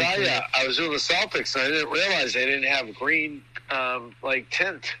better not be. I tell you, I was doing the Celtics, and I didn't realize they didn't have green,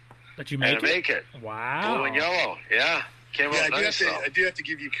 tint. But you make it? Wow. Blue and yellow, yeah. I do have to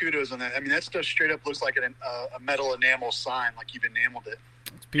give you kudos on that. I mean, that stuff straight up looks like a metal enamel sign, like you've enameled it.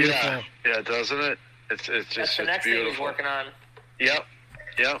 It's beautiful. Yeah, doesn't it? It's just That's the next thing he's working on. Yep.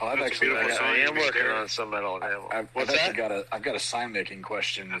 Yeah, I am working on some metal enamel. I've got a sign making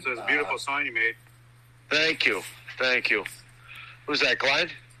question. That's a beautiful sign you made. Thank you. Who's that, Glenn?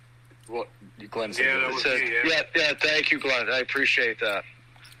 Well, Glenn. Yeah, thank you, Glenn. I appreciate that.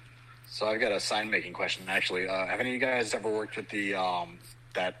 So I've got a sign making question. Actually, have any of you guys ever worked with the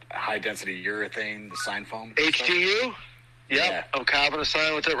that high density urethane, the sign foam? HDU. Yeah, I'm carving a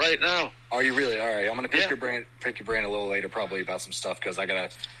sign with it right now. Are you really? All right, I'm gonna pick your brain a little later, probably about some stuff, because I gotta.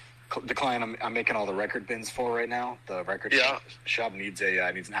 The client I'm making all the record bins for right now. The record shop needs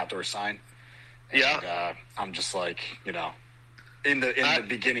an outdoor sign. And, I'm just like, in the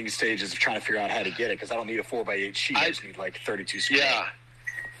beginning stages of trying to figure out how to get it, because I don't need a 4x8 sheet. I just need like 32 square. Yeah,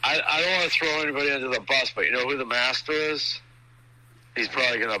 I don't want to throw anybody under the bus, but you know who the master is? He's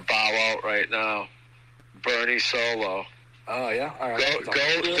probably gonna bow out right now. Bernie Solo. Oh, yeah? All right.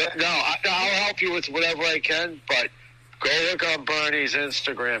 I'll help you with whatever I can, but go look on Bernie's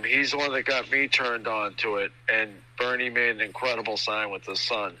Instagram. He's the one that got me turned on to it, and Bernie made an incredible sign with the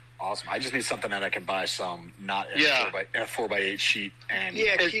sun. Awesome. I just need something that I can buy not in a 4x8 sheet. And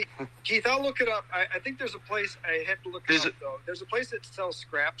Keith, I'll look it up. I think there's a place, I have to look it up, though. There's a place that sells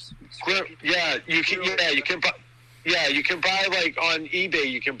scraps. You can buy, like, on eBay,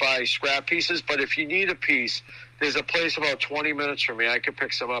 you can buy scrap pieces, but if you need a piece, there's a place about 20 minutes from me. I could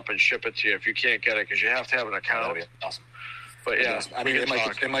pick some up and ship it to you if you can't get it, because you have to have an account. That'd be awesome. But yeah, I mean, it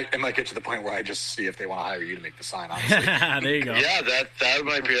might get to the point where I just see if they want to hire you to make the sign. Honestly, there you go. Yeah, that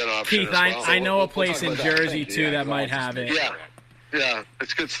might be an option. Keith, as well. I know a place in Jersey too that might have it. Yeah,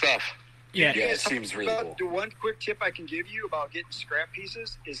 it's good stuff. Yeah, it seems really cool. The one quick tip I can give you about getting scrap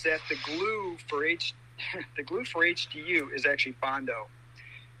pieces is that the glue for HDU is actually Bondo.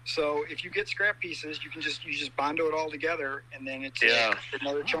 So if you get scrap pieces, you just Bondo it all together, and then it's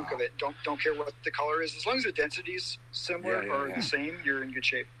another chunk of it. Don't care what the color is, as long as the density is similar or the same, you're in good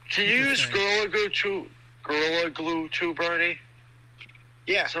shape. Can you use Gorilla Glue too, Bernie?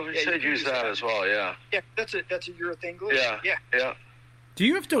 Yeah. Somebody said use that as well. Yeah. Yeah, that's a urethane glue. Yeah. Do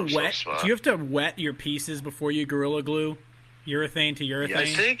you have to wet your pieces before you Gorilla Glue urethane to urethane? Yeah, I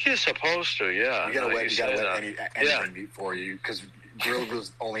think you're supposed to. Yeah. You gotta wet anything before you, because Gorilla Glue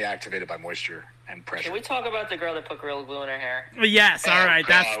is only activated by moisture and pressure. Can we talk about the girl that put Gorilla Glue in her hair? Yes, all right.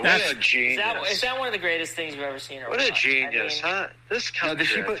 That's what a genius. Is that one of the greatest things we've ever seen? What a genius, huh? This country.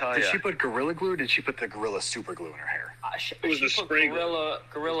 Did she put Gorilla Glue, or did she put the Gorilla Super Glue in her hair? She put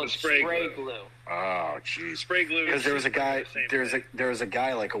Gorilla spray glue. Oh, jeez. Spray glue. Because there was a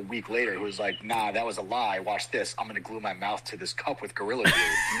guy like a week later who was like, "Nah, that was a lie. Watch this. I'm gonna glue my mouth to this cup with Gorilla Glue,"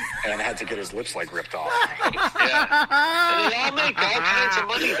 and I had to get his lips like ripped off. And they all make all kinds of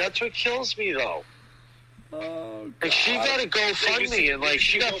money. That's what kills me, though. Oh, and she got a GoFundMe, and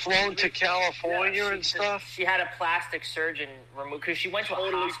she got flown to California and stuff. She had a plastic surgeon remove, because she went to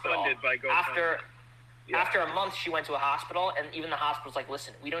a hospital after a month. She went to a hospital, and even the hospital's like,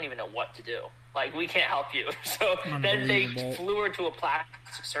 "Listen, we don't even know what to do. Like, we can't help you." So then they flew her to a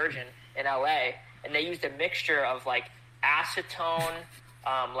plastic surgeon in LA, and they used a mixture of acetone,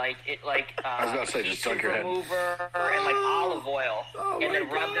 I was about to say, just dunk your head. Remover and olive oil, and then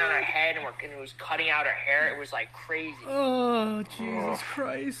rubbed it on her head, and it was cutting out her hair. It was crazy. Oh, Jesus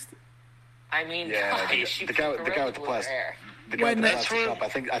Christ! I mean, the guy with the the guy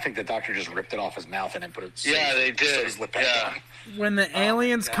I think the doctor just ripped it off his mouth and then put it. They did. His lip back on. When the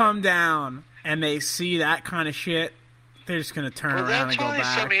aliens come down and they see that kind of shit, they're just gonna turn around and go back.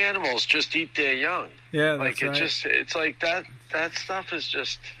 That's why some animals just eat their young. Yeah, like that's right. It's like that. That stuff is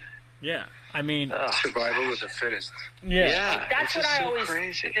just. Yeah, I mean, survival of the fittest. Yeah, that's what I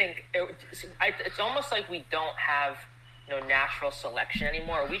always think. It's almost like we don't have natural selection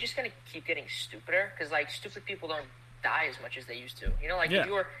anymore. Are we just gonna keep getting stupider? Because like stupid people don't die as much as they used to. If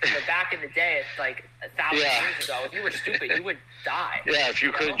you were back in the day, like 1,000 years ago, if you were stupid, you would die. Yeah, if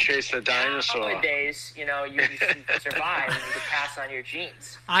you couldn't chase the dinosaur. Nowadays, you survive and you could pass on your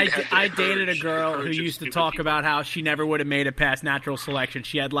genes. I dated a girl who used to talk about how she never would have made it past natural selection.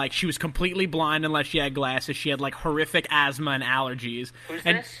 She had she was completely blind unless she had glasses. She had horrific asthma and allergies. Who's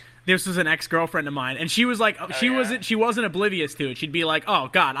this? This was an ex-girlfriend of mine, and she was like, she wasn't oblivious to it. She'd be like, "Oh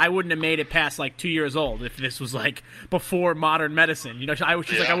God, I wouldn't have made it past 2 years old if this was before modern medicine." She's like,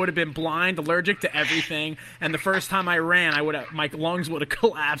 "I would have been blind, allergic to everything, and the first time I ran, my lungs would have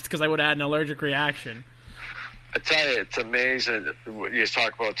collapsed because I would have had an allergic reaction." I tell you, it's amazing when you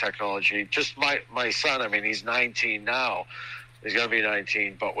talk about technology. Just my son, I mean, he's 19 now. He's going to be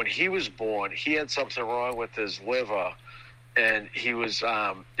 19, but when he was born, he had something wrong with his liver. And he was,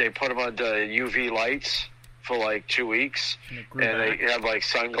 they put him under UV lights for 2 weeks. And they had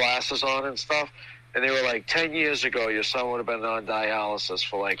sunglasses on and stuff. And they were 10 years ago, your son would have been on dialysis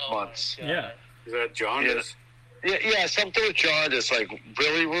for months. Yeah. Is that jaundice? Yeah, something with jaundice,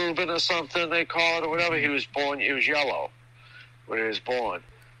 bilirubin or something they call it or whatever. He was yellow when he was born.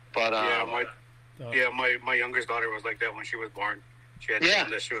 But, my youngest daughter was like that when she was born. She had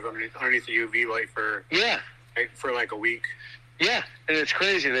jaundice. She was underneath the UV light for a week. Yeah, and it's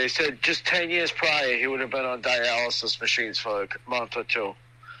crazy. They said just 10 years prior, he would have been on dialysis machines for a month or two.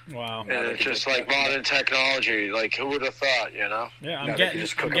 Wow. And it's just modern technology. Who would have thought, Yeah, I'm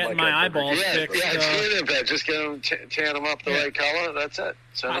getting my eyeballs fixed. Yeah, it's in bed. Just get him, tan him up the right color. That's it.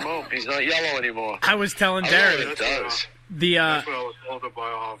 Send him home. He's not yellow anymore. I was telling Derek. It does. That's what I was told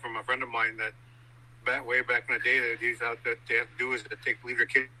about from a friend of mine that way back in the day that they have to do is leave your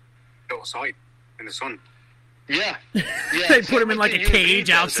kid outside in the sun. Yeah. They put him in a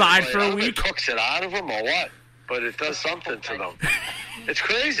cage outside for a week. It cooks it out of them or what? But it does something to them. It's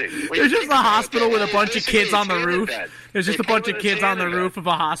crazy. There's just a hospital with a bunch of kids on the roof. There's just a bunch of kids on the roof of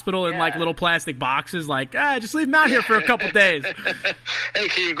a hospital in little plastic boxes. Just leave them out here for a couple days. Hey,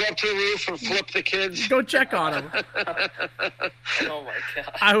 can you go up to the roof and flip the kids? Go check on them. Oh my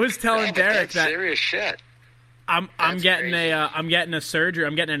God! I was telling Derek that serious shit. I'm getting a surgery.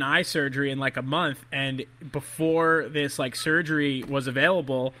 I'm getting an eye surgery in a month, and before this surgery was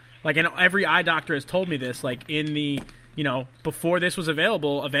available, and every eye doctor has told me this, before this was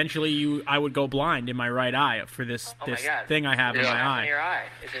available, eventually I would go blind in my right eye for this thing I have in my eye. In your eye?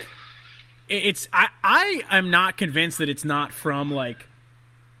 Is it? I am not convinced that it's not from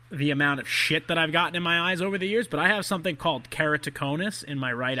the amount of shit that I've gotten in my eyes over the years, but I have something called keratoconus in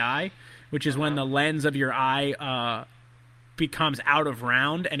my right eye, which is when the lens of your eye becomes out of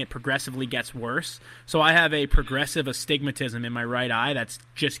round and it progressively gets worse. So I have a progressive astigmatism in my right eye that's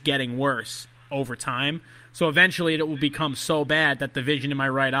just getting worse over time. So eventually it will become so bad that the vision in my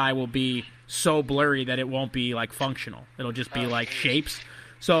right eye will be so blurry that it won't be functional. It'll just be shapes.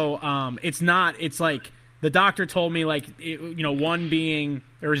 So it's the doctor told me 1 being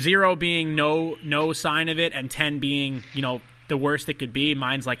or 0 being no sign of it and 10 being the worst it could be.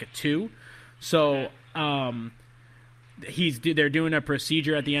 Mine's a 2. So they're doing a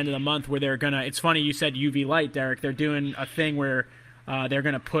procedure at the end of the month where they're gonna. It's funny you said UV light, Derek. They're doing a thing where they're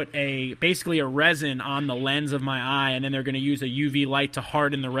gonna put basically a resin on the lens of my eye, and then they're gonna use a UV light to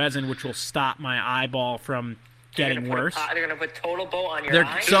harden the resin, which will stop my eyeball from getting worse. They're going to put Total Boat on your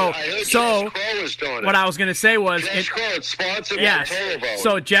eye? So what I was going to say was... it's sponsored by Total Boat.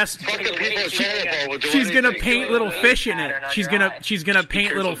 So Jess... She's going to paint little fish in it. She's going to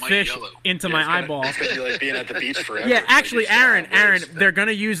paint little fish into my eyeball. It's going to be like being at the beach forever. Yeah, actually, Aaron, they're going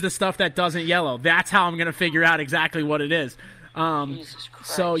to use the stuff that doesn't yellow. That's how I'm going to figure out exactly what it is. So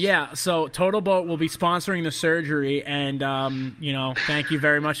Total Boat will be sponsoring the surgery, and thank you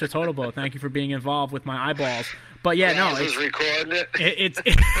very much to Total Boat. Thank you for being involved with my eyeballs. But yeah, no, it's recording it.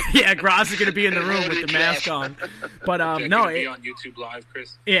 Yeah, Gross is going to be in the room with the mask on. But no, be on YouTube Live,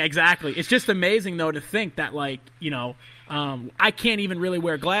 Chris. Yeah, exactly. It's just amazing though to think that I can't even really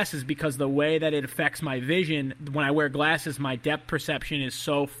wear glasses because the way that it affects my vision when I wear glasses, my depth perception is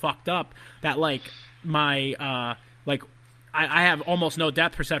so fucked up that my I have almost no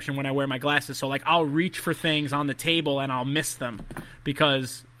depth perception when I wear my glasses. So like I'll reach for things on the table and I'll miss them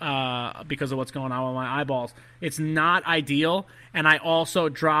because of what's going on with my eyeballs. It's not ideal, and I also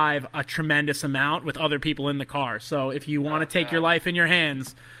drive a tremendous amount with other people in the car. So if you want to take your life in your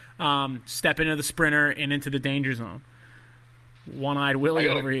hands, step into the Sprinter and into the danger zone. One-eyed Willie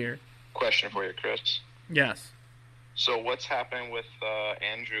over here. Question for you, Chris. Yes. So what's happening with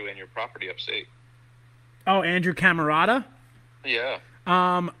Andrew and your property upstate? Oh, Andrew Camerata? Yeah.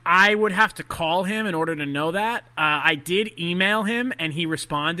 I would have to call him in order to know that. I did email him, and he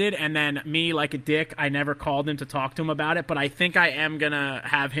responded, and then me, like a dick, I never called him to talk to him about it, but I think I am going to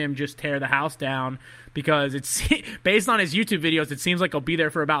have him just tear the house down because it's based on his YouTube videos, it seems like he'll be there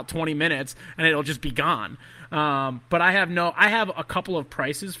for about 20 minutes, and it'll just be gone. But I have a couple of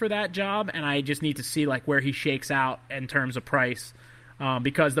prices for that job, and I just need to see like where he shakes out in terms of price.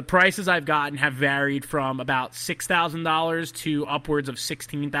 Because the prices I've gotten have varied from about $6,000 to upwards of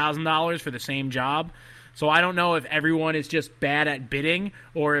 $16,000 for the same job. So I don't know if everyone is just bad at bidding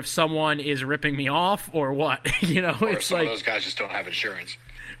or if someone is ripping me off or what. Or it's some like of those guys just don't have insurance.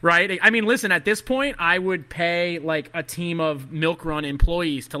 Right? I mean, listen, at this point, I would pay like a team of Milk Run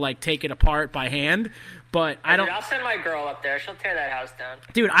employees to like take it apart by hand. But I don't. Dude, I'll send my girl up there. She'll tear that house down.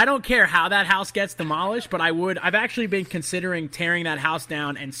 Dude, I don't care how that house gets demolished, but I've actually been considering tearing that house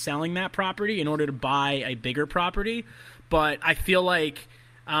down and selling that property in order to buy a bigger property. But I feel like,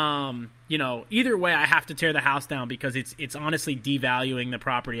 either way, I have to tear the house down because it's honestly devaluing the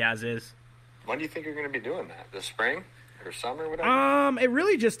property as is. When do you think you're going to be doing that? This spring? Or summer, whatever? It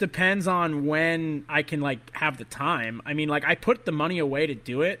really just depends on when I can like have the time. I mean, like I put the money away to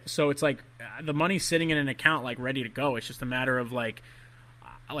do it, so it's like the money's sitting in an account like ready to go. It's just a matter of like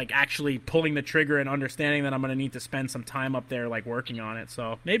actually pulling the trigger and understanding that I'm going to need to spend some time up there like working on it.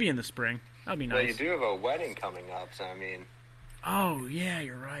 So maybe in the spring. That'd be nice. Well, you do have a wedding coming up, so I mean. Oh yeah,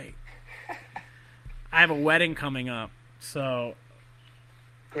 you're right. I have a wedding coming up, so.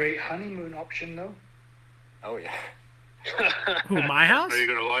 Great honeymoon option though. Oh yeah. Who, my house? Are you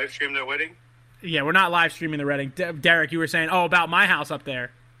going to live stream that wedding? Yeah, we're not live streaming the wedding. Derek, you were saying, about my house up there.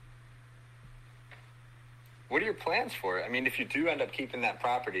 What are your plans for it? I mean, if you do end up keeping that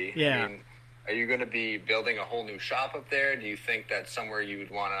property, yeah. I mean, are you going to be building a whole new shop up there? Do you think that's somewhere you would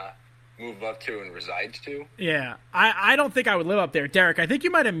want to move up to and reside to? Yeah, I don't think I would live up there. Derek, I think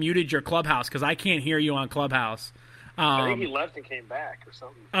you might have muted your Clubhouse because I can't hear you on Clubhouse. I think he left and came back or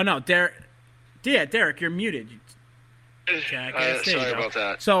something. Oh, no, Derek. Yeah, Derek, you're muted. Sorry about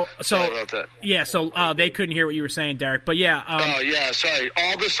that. Sorry about that. Yeah, so they couldn't hear what you were saying, Derek. But yeah. Sorry.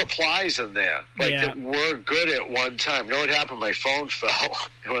 All the supplies in there, that were good at one time. You know what happened? My phone fell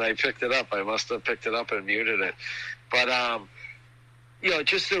when I picked it up. I must have picked it up and muted it. But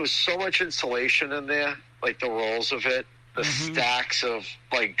just there was so much insulation in there, like the rolls of it. The stacks of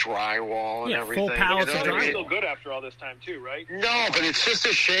like drywall and everything. Full pallets of drywall. Still good after all this time too, right? No, but it's just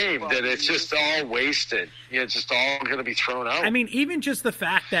a shame that it's just all wasted. It's just all going to be thrown out. I mean, even just the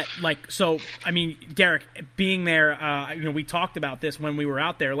fact that Derek, being there, we talked about this when we were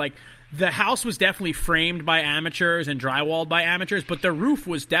out there. Like, the house was definitely framed by amateurs and drywalled by amateurs, but the roof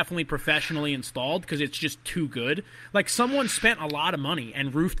was definitely professionally installed because it's just too good. Like, someone spent a lot of money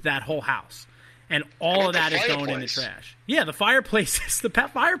and roofed that whole house. And all of that is going in the trash. Yeah, the fireplace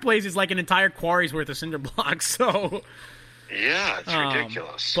is like an entire quarry's worth of cinder blocks. So yeah, it's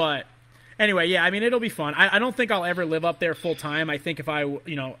ridiculous. But anyway, yeah, I mean, it'll be fun. I don't think I'll ever live up there full time. I think if I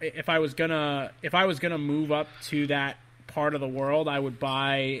was gonna move up to that part of the world, I would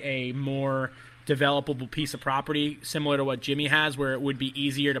buy a more developable piece of property similar to what Jimmy has, where it would be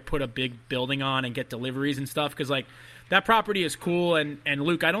easier to put a big building on and get deliveries and stuff. Because like, that property is cool, and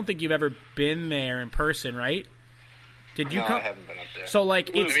Luke, I don't think you've ever been there in person, right? Did you come? I haven't been up there. So,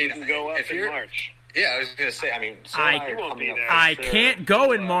 like, you can go up in March. Yeah, I was going to say, I can't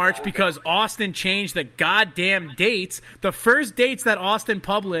go in March because Austin changed the goddamn dates. The first dates that Austin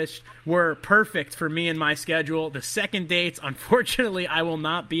published were perfect for me and my schedule. The second dates, unfortunately, I will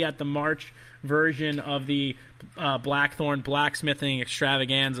not be at the March version of the Blackthorn Blacksmithing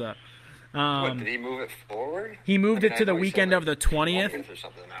Extravaganza. What, did he move it forward? He moved it to the weekend of the 20th. Or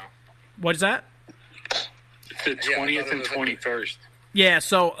something now. What is that? The 20th and 21st. Yeah,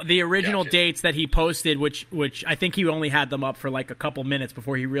 so the original dates that he posted, which I think he only had them up for like a couple minutes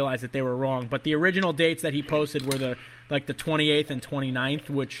before he realized that they were wrong. But the original dates that he posted were the 28th and 29th,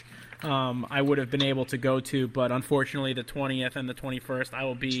 which I would have been able to go to. But unfortunately, the 20th and the 21st, I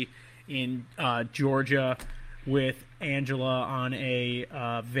will be in Georgia with Angela on a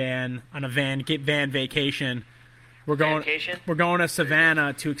van vacation. We're going to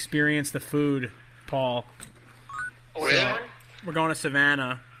Savannah to experience the food, Paul. Really? We're going to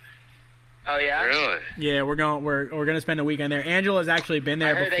Savannah. Oh yeah. Really? Yeah, we're gonna spend a weekend there. Angela's actually been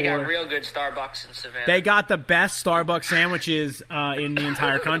there before. They got real good Starbucks in Savannah. They got the best Starbucks sandwiches in the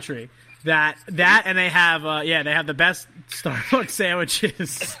entire country. That and they have they have the best Starbucks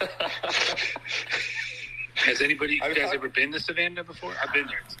sandwiches. Has anybody you guys ever been to Savannah before? I've been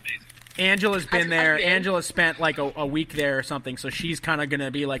there. It's amazing. Angela's been there. Angela spent like a week there or something, so she's kind of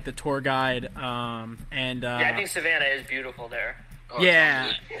gonna be like the tour guide. I think Savannah is beautiful there.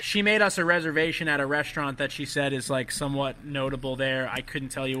 Yeah, she made us a reservation at a restaurant that she said is like somewhat notable there. I couldn't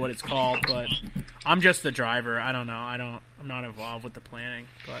tell you what it's called, but I'm just the driver. I don't know. I'm not involved with the planning,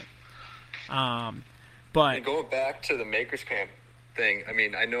 but and going back to the Makers Camp thing, I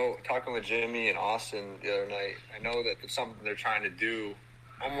mean, I know talking with Jimmy and Austin the other night, I know that it's something they're trying to do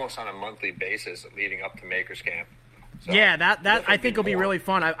almost on a monthly basis leading up to Makers Camp. So, yeah, that I think will be really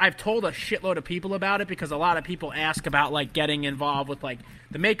fun. I've told a shitload of people about it because a lot of people ask about like getting involved with like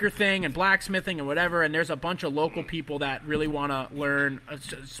the maker thing and blacksmithing and whatever. And there's a bunch of local people that really want to learn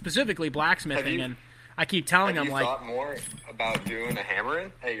specifically blacksmithing. And I keep telling them like, have you thought more about doing a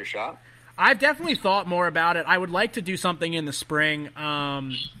hammering at your shop? I've definitely thought more about it. I would like to do something in the spring.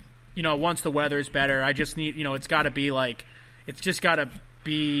 Once the weather's better. I just need it's got to be like it's just got to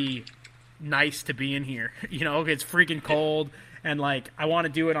be nice to be in here. It's freaking cold, and like I want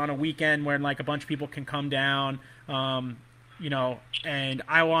to do it on a weekend when like a bunch of people can come down, and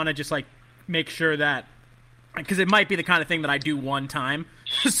I want to just like make sure that because it might be the kind of thing that I do one time,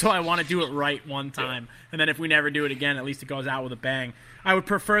 so I want to do it right one time, and then if we never do it again, at least it goes out with a bang. I would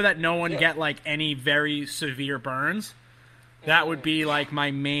prefer that no one get like any very severe burns. That would be like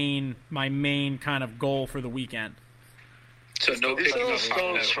my main kind of goal for the weekend. So no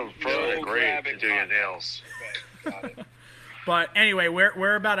stones from further the grave to do your nails. But anyway,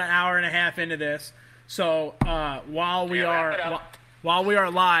 we're about an hour and a half into this. So while we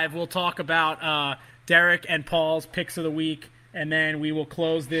are live, we'll talk about Derek and Paul's picks of the week, and then we will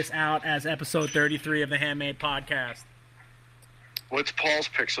close this out as episode 33 of the Handmade Podcast. What's Paul's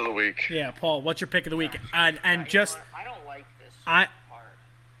picks of the week? Yeah, Paul, what's your pick of the week? And just I don't like this.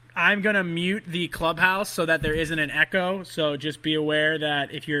 I'm going to mute the Clubhouse so that there isn't an echo, so just be aware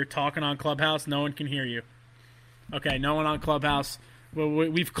that if you're talking on Clubhouse, no one can hear you. Okay, no one on Clubhouse.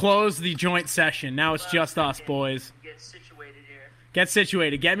 We've closed the joint session. Now it's just us, boys. Get situated here. Get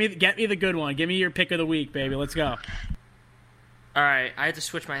situated. Get me the good one. Give me your pick of the week, baby. Let's go. All right, I had to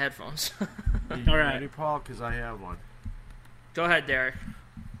switch my headphones. All right. Ready, Paul? Because I have one. Go ahead, Derek.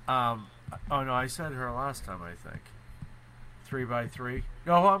 Oh, no, I said her last time, I think. 3x3.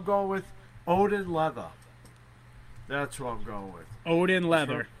 No, I'm going with Odin Leather. That's what I'm going with. Odin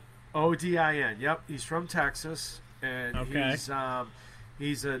Leather. Odin. Yep, he's from Texas, and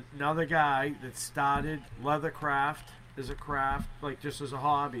he's another guy that started leathercraft as a craft, like just as a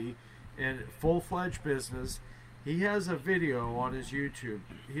hobby, and full-fledged business. He has a video on his YouTube.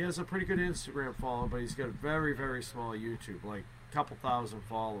 He has a pretty good Instagram following, but he's got a very, very small YouTube, like a couple thousand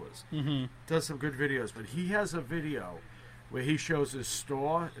followers. Mm-hmm. Does some good videos, but he has a video where he shows his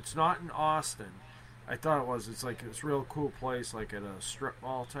store. It's not in Austin. I thought it was. It's like this real cool place, like at a strip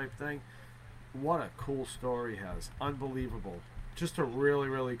mall type thing. What a cool store he has. Unbelievable. Just a really,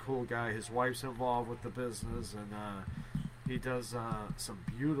 really cool guy. His wife's involved with the business, and he does some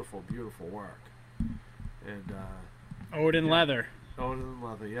beautiful, beautiful work. And Odin Leather. Odin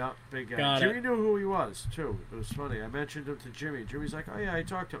Leather, yeah, big guy. Got Jimmy knew who he was too. It was funny. I mentioned him to Jimmy. Jimmy's like, "Oh yeah, I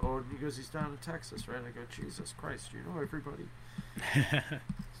talked to Odin." He goes, "He's down in Texas, right?" I go, "Jesus Christ, you know everybody."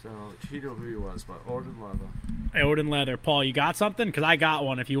 So he knew who he was, but Odin Leather. Odin Leather. Paul, you got something? Because I got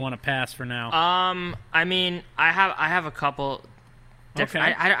one. If you want to pass for now. I mean, I have a couple. Okay.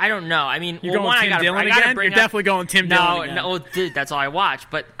 I don't know. I mean, you're going Tim Dillon again? You're definitely going Tim Dillon again. No, dude, that's all I watch.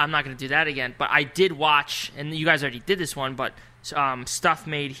 But I'm not going to do that again. But I did watch, and you guys already did this one. But Stuff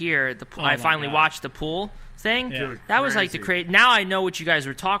Made Here. I finally watched the pool thing. Yeah. Dude, that was like the crazy. Now I know what you guys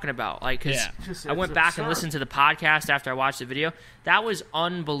were talking about. Like, because I went back and listened to the podcast after I watched the video. That was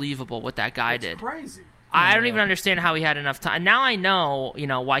unbelievable what that guy did. Crazy. I don't even understand how he had enough time. Now I know,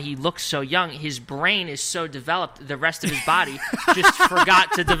 why he looks so young. His brain is so developed, the rest of his body just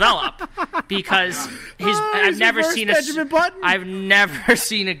forgot to develop because I've never seen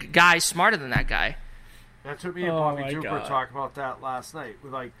a guy smarter than that guy. That took me and Bobby Duke were talking about that last night.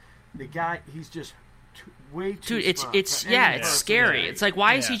 With like the guy, he's just way too. Dude, smart it's scary. It's like,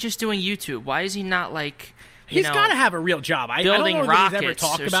 why is he just doing YouTube? Why is he not like? He's got to have a real job. I don't know if he's ever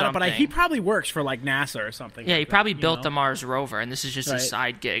talked about it, but he probably works for like NASA or something. Yeah, he probably built the Mars rover, and this is just his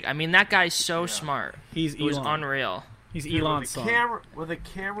side gig. I mean, that guy's so smart. It was unreal. He's Elon's son. The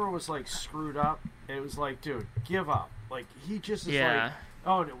camera was like screwed up, it was like, dude, give up. Like, he just is like,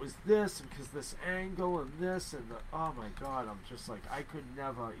 oh, and it was this, and because this angle and this, and oh my God, I'm just like, I could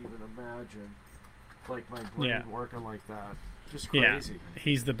never even imagine, like, my brain working like that. Just crazy. Yeah,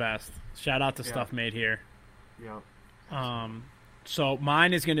 he's the best. Shout out to Stuff Made Here. Yeah. So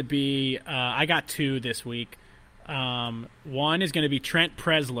mine is going to be, I got 2 this week. One is going to be Trent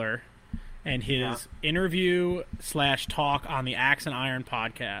Presler and his interview / talk on the Axe and Iron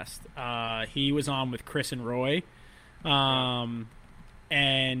podcast. He was on with Chris and Roy. And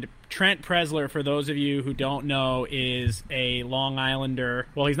Trent Presler, for those of you who don't know, is a Long Islander.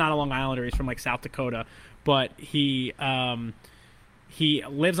 Well, he's not a Long Islander. He's from like South Dakota, but he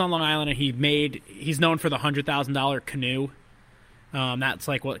lives on Long Island, and he's known for the $100,000 canoe. That's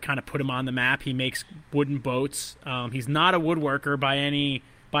like what kind of put him on the map. He makes wooden boats. He's not a woodworker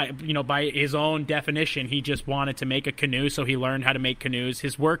by his own definition. He just wanted to make a canoe, so he learned how to make canoes.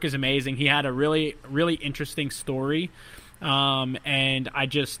 His work is amazing. He had a really, really interesting story. And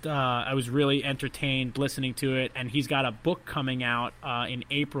I was really entertained listening to it, and he's got a book coming out in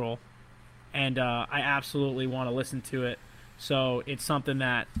April, and I absolutely want to listen to it. So it's something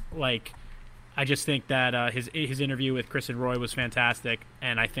that, like, I just think that his interview with Chris and Roy was fantastic,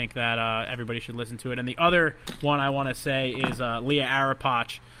 and I think that everybody should listen to it. And the other one I want to say is Leah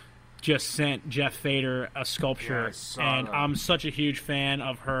Arapach just sent Jeff Fader a sculpture, and I'm such a huge fan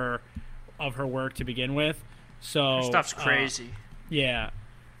of her work to begin with. So her stuff's crazy. Yeah,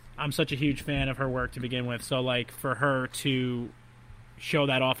 I'm such a huge fan of her work to begin with. So, like, for her to show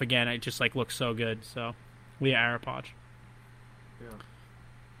that off again, it just, like, looks so good. So, Leah Arapach. Yeah.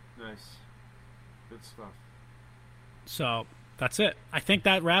 Nice. Good stuff. So, that's it. I think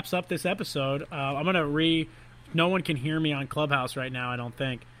that wraps up this episode. I'm going to no one can hear me on Clubhouse right now, I don't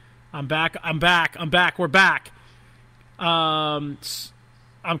think. I'm back. We're back.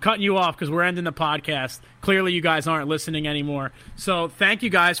 I'm cutting you off because we're ending the podcast. Clearly, you guys aren't listening anymore. So, thank you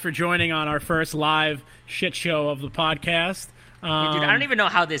guys for joining on our first live shit show of the podcast. Dude, I don't even know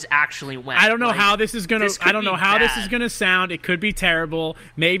how this actually went. I don't know how this is gonna. I don't know how this is gonna sound. It could be terrible.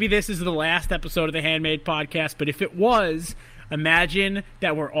 Maybe this is the last episode of the Handmade Podcast. But if it was, imagine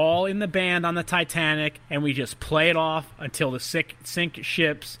that we're all in the band on the Titanic and we just play it off until the ship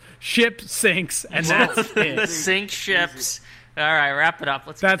sinks, and that's it. The sink ships. All right, wrap it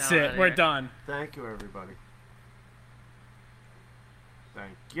up. That's it. We're done. Thank you, everybody.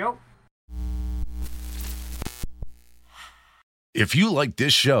 Thank you. If you like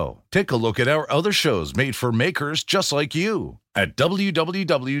this show, take a look at our other shows made for makers just like you at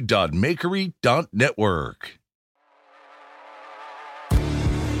www.makery.network.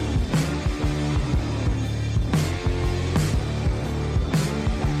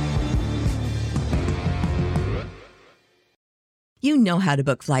 You know how to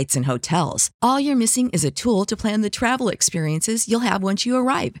book flights and hotels. All you're missing is a tool to plan the travel experiences you'll have once you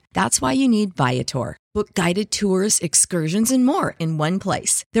arrive. That's why you need Viator. Book guided tours, excursions, and more in one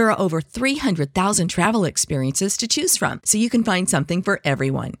place. There are over 300,000 travel experiences to choose from, so you can find something for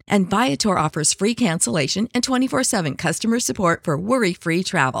everyone. And Viator offers free cancellation and 24/7 customer support for worry-free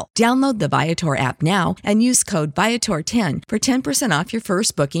travel. Download the Viator app now and use code Viator10 for 10% off your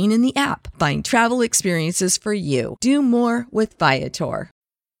first booking in the app. Find travel experiences for you. Do more with Viator.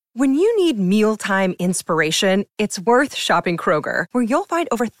 When you need mealtime inspiration, it's worth shopping Kroger, where you'll find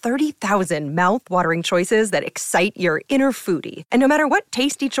over 30,000 mouth-watering choices that excite your inner foodie. And no matter what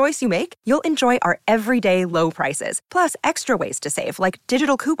tasty choice you make, you'll enjoy our everyday low prices, plus extra ways to save, like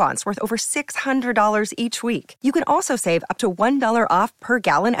digital coupons worth over $600 each week. You can also save up to $1 off per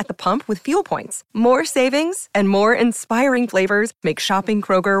gallon at the pump with fuel points. More savings and more inspiring flavors make shopping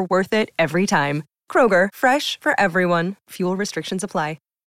Kroger worth it every time. Kroger, fresh for everyone. Fuel restrictions apply.